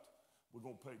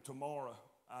pay. Tomorrow,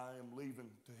 I am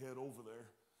leaving to head over there.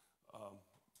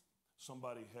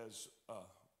 Somebody has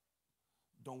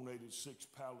donated 6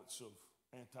 pallets of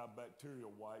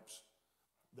antibacterial wipes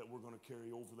that we're going to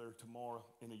carry over there tomorrow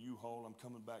in a U-Haul. I'm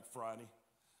coming back Friday.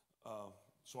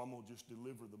 So I'm going to just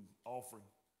deliver the offering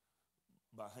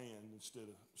by hand instead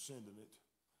of sending it.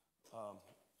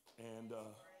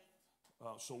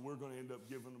 So we're going to end up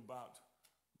giving about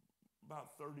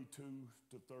 $3,200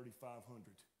 to $3,500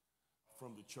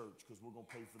 from the church, because we're going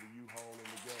to pay for the U-Haul and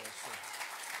the gas. So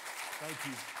thank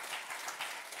you.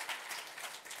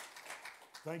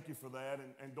 Thank you for that.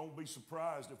 And don't be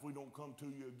surprised if we don't come to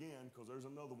you again, because there's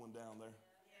another one down there.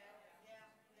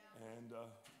 And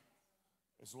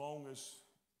as long as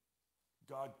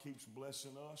God keeps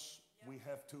blessing us, we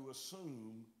have to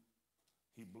assume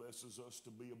He blesses us to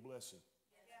be a blessing.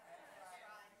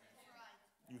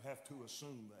 You have to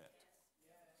assume that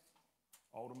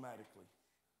automatically.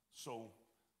 So,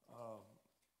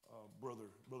 Brother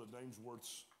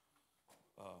Damesworth's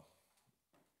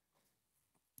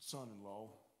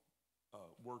son-in-law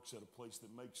works at a place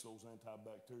that makes those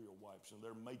antibacterial wipes, and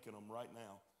they're making them right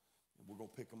now. And we're going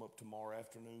to pick them up tomorrow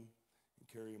afternoon and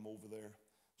carry them over there.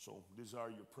 So desire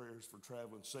your prayers for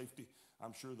traveling safety.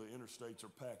 I'm sure the interstates are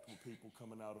packed with people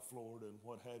coming out of Florida and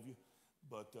what have you.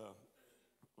 But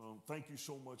thank you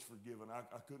so much for giving.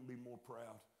 I couldn't be more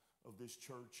proud of this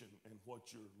church and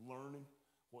what you're learning,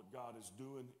 what God is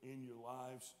doing in your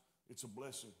lives. It's a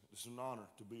blessing. It's an honor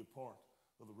to be a part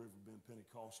of the Riverbend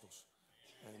Pentecostals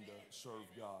and serve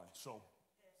God. So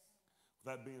with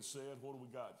that being said, what do we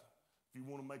got? If you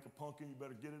want to make a pumpkin, you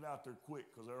better get it out there quick,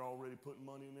 because they're already putting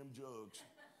money in them jugs.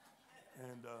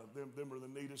 And them are the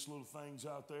neatest little things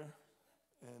out there.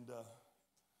 And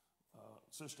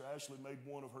Sister Ashley made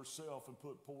one of herself and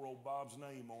put poor old Bob's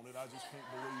name on it. I just can't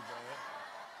believe that.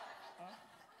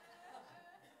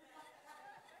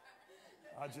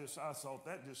 I thought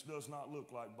that just does not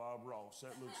look like Bob Ross.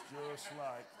 That looks just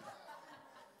like.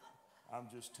 I'm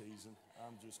just teasing.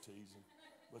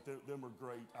 But them are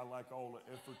great. I like all the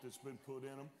effort that's been put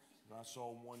in them. And I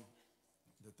saw one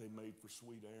that they made for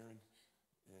Sweet Aaron.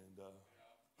 And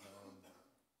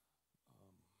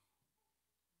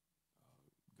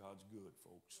God's good,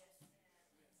 folks.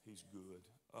 He's good.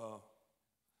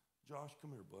 Josh,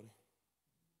 come here, buddy.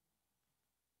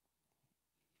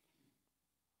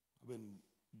 I've been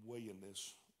weighing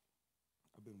this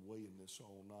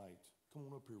all night. Come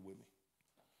on up here with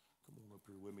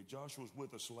me. Josh was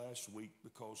with us last week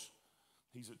because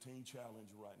he's at Teen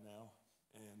Challenge right now.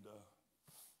 And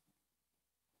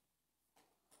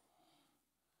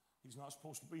he's not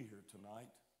supposed to be here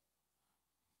tonight.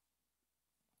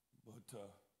 But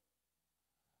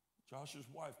Josh's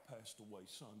wife passed away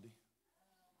Sunday.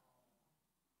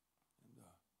 And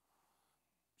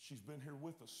she's been here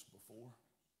with us before.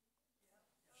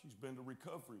 She's been to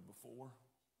recovery before.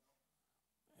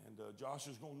 And Josh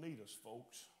is going to need us,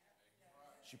 folks.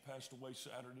 She passed away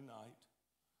Saturday night.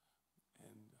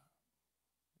 And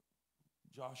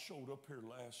Josh showed up here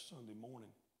last Sunday morning.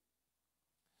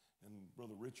 And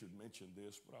Brother Richard mentioned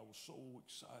this, but I was so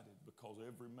excited because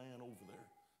every man over there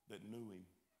that knew him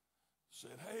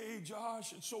said, "Hey,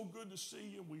 Josh, it's so good to see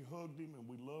you." We hugged him and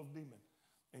we loved him,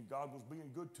 and God was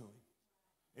being good to him.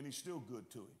 And he's still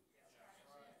good to him.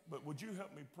 But would you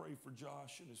help me pray for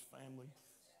Josh and his family?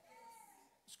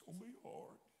 It's going to be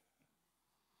hard.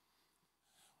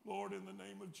 Lord, in the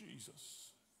name of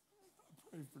Jesus, I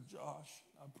pray for Josh.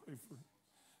 I pray for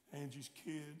Angie's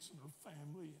kids and her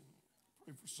family, and I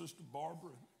pray for Sister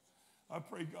Barbara. I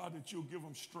pray, God, that you'll give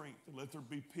them strength and let there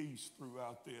be peace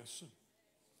throughout this. And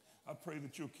I pray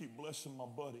that you'll keep blessing my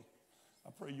buddy.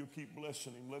 I pray you'll keep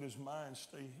blessing him. Let his mind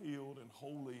stay healed and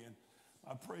holy. And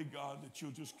I pray, God, that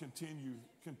you'll just continue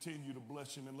to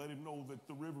bless him and let him know that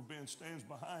the Riverbend stands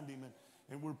behind him,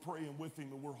 and we're praying with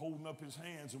him, and we're holding up his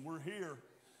hands, and we're here.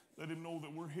 Let him know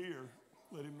that we're here.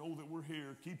 Let him know that we're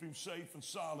here. Keep him safe and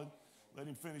solid. Let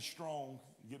him finish strong.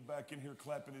 Get back in here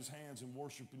clapping his hands and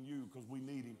worshiping you because we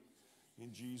need him.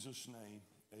 In Jesus' name,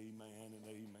 amen and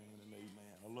amen and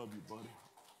amen. I love you, buddy.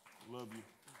 I love you.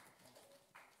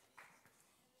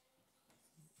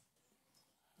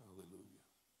 Hallelujah.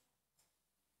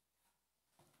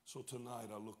 So tonight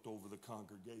I looked over the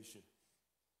congregation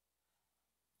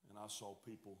and I saw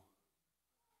people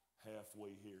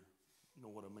halfway here. You know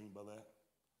what I mean by that?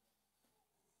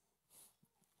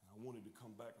 I wanted to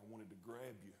come back. I wanted to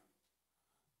grab you.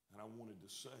 And I wanted to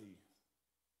say,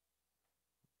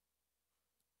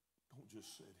 don't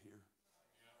just sit here.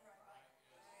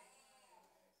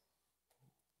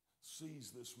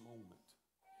 Seize this moment.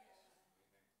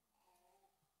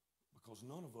 Because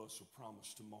none of us are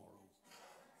promised tomorrow.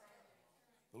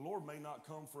 The Lord may not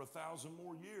come for 1,000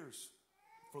 more years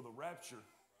for the rapture.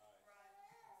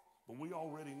 But we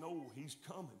already know he's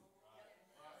coming.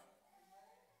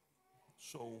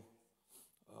 So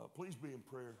please be in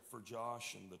prayer for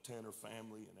Josh and the Tanner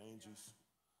family and Angie's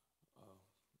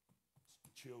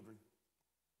children,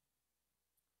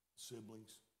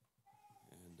 siblings.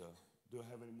 And do I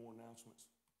have any more announcements?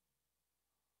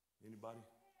 Anybody?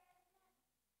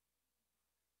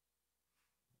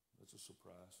 That's a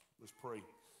surprise. Let's pray.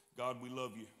 God, we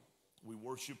love you. We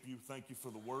worship you. Thank you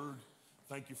for the word.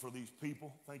 Thank you for these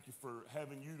people. Thank you for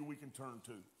having you that we can turn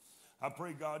to. I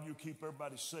pray, God, you keep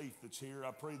everybody safe that's here.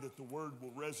 I pray that the word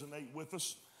will resonate with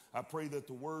us. I pray that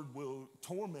the word will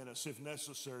torment us if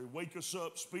necessary. Wake us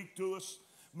up, speak to us,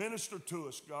 minister to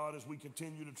us, God, as we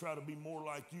continue to try to be more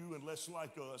like you and less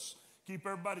like us. Keep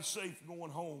everybody safe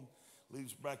going home. Leave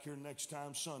us back here next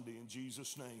time Sunday in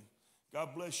Jesus' name.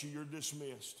 God bless you. You're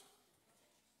dismissed.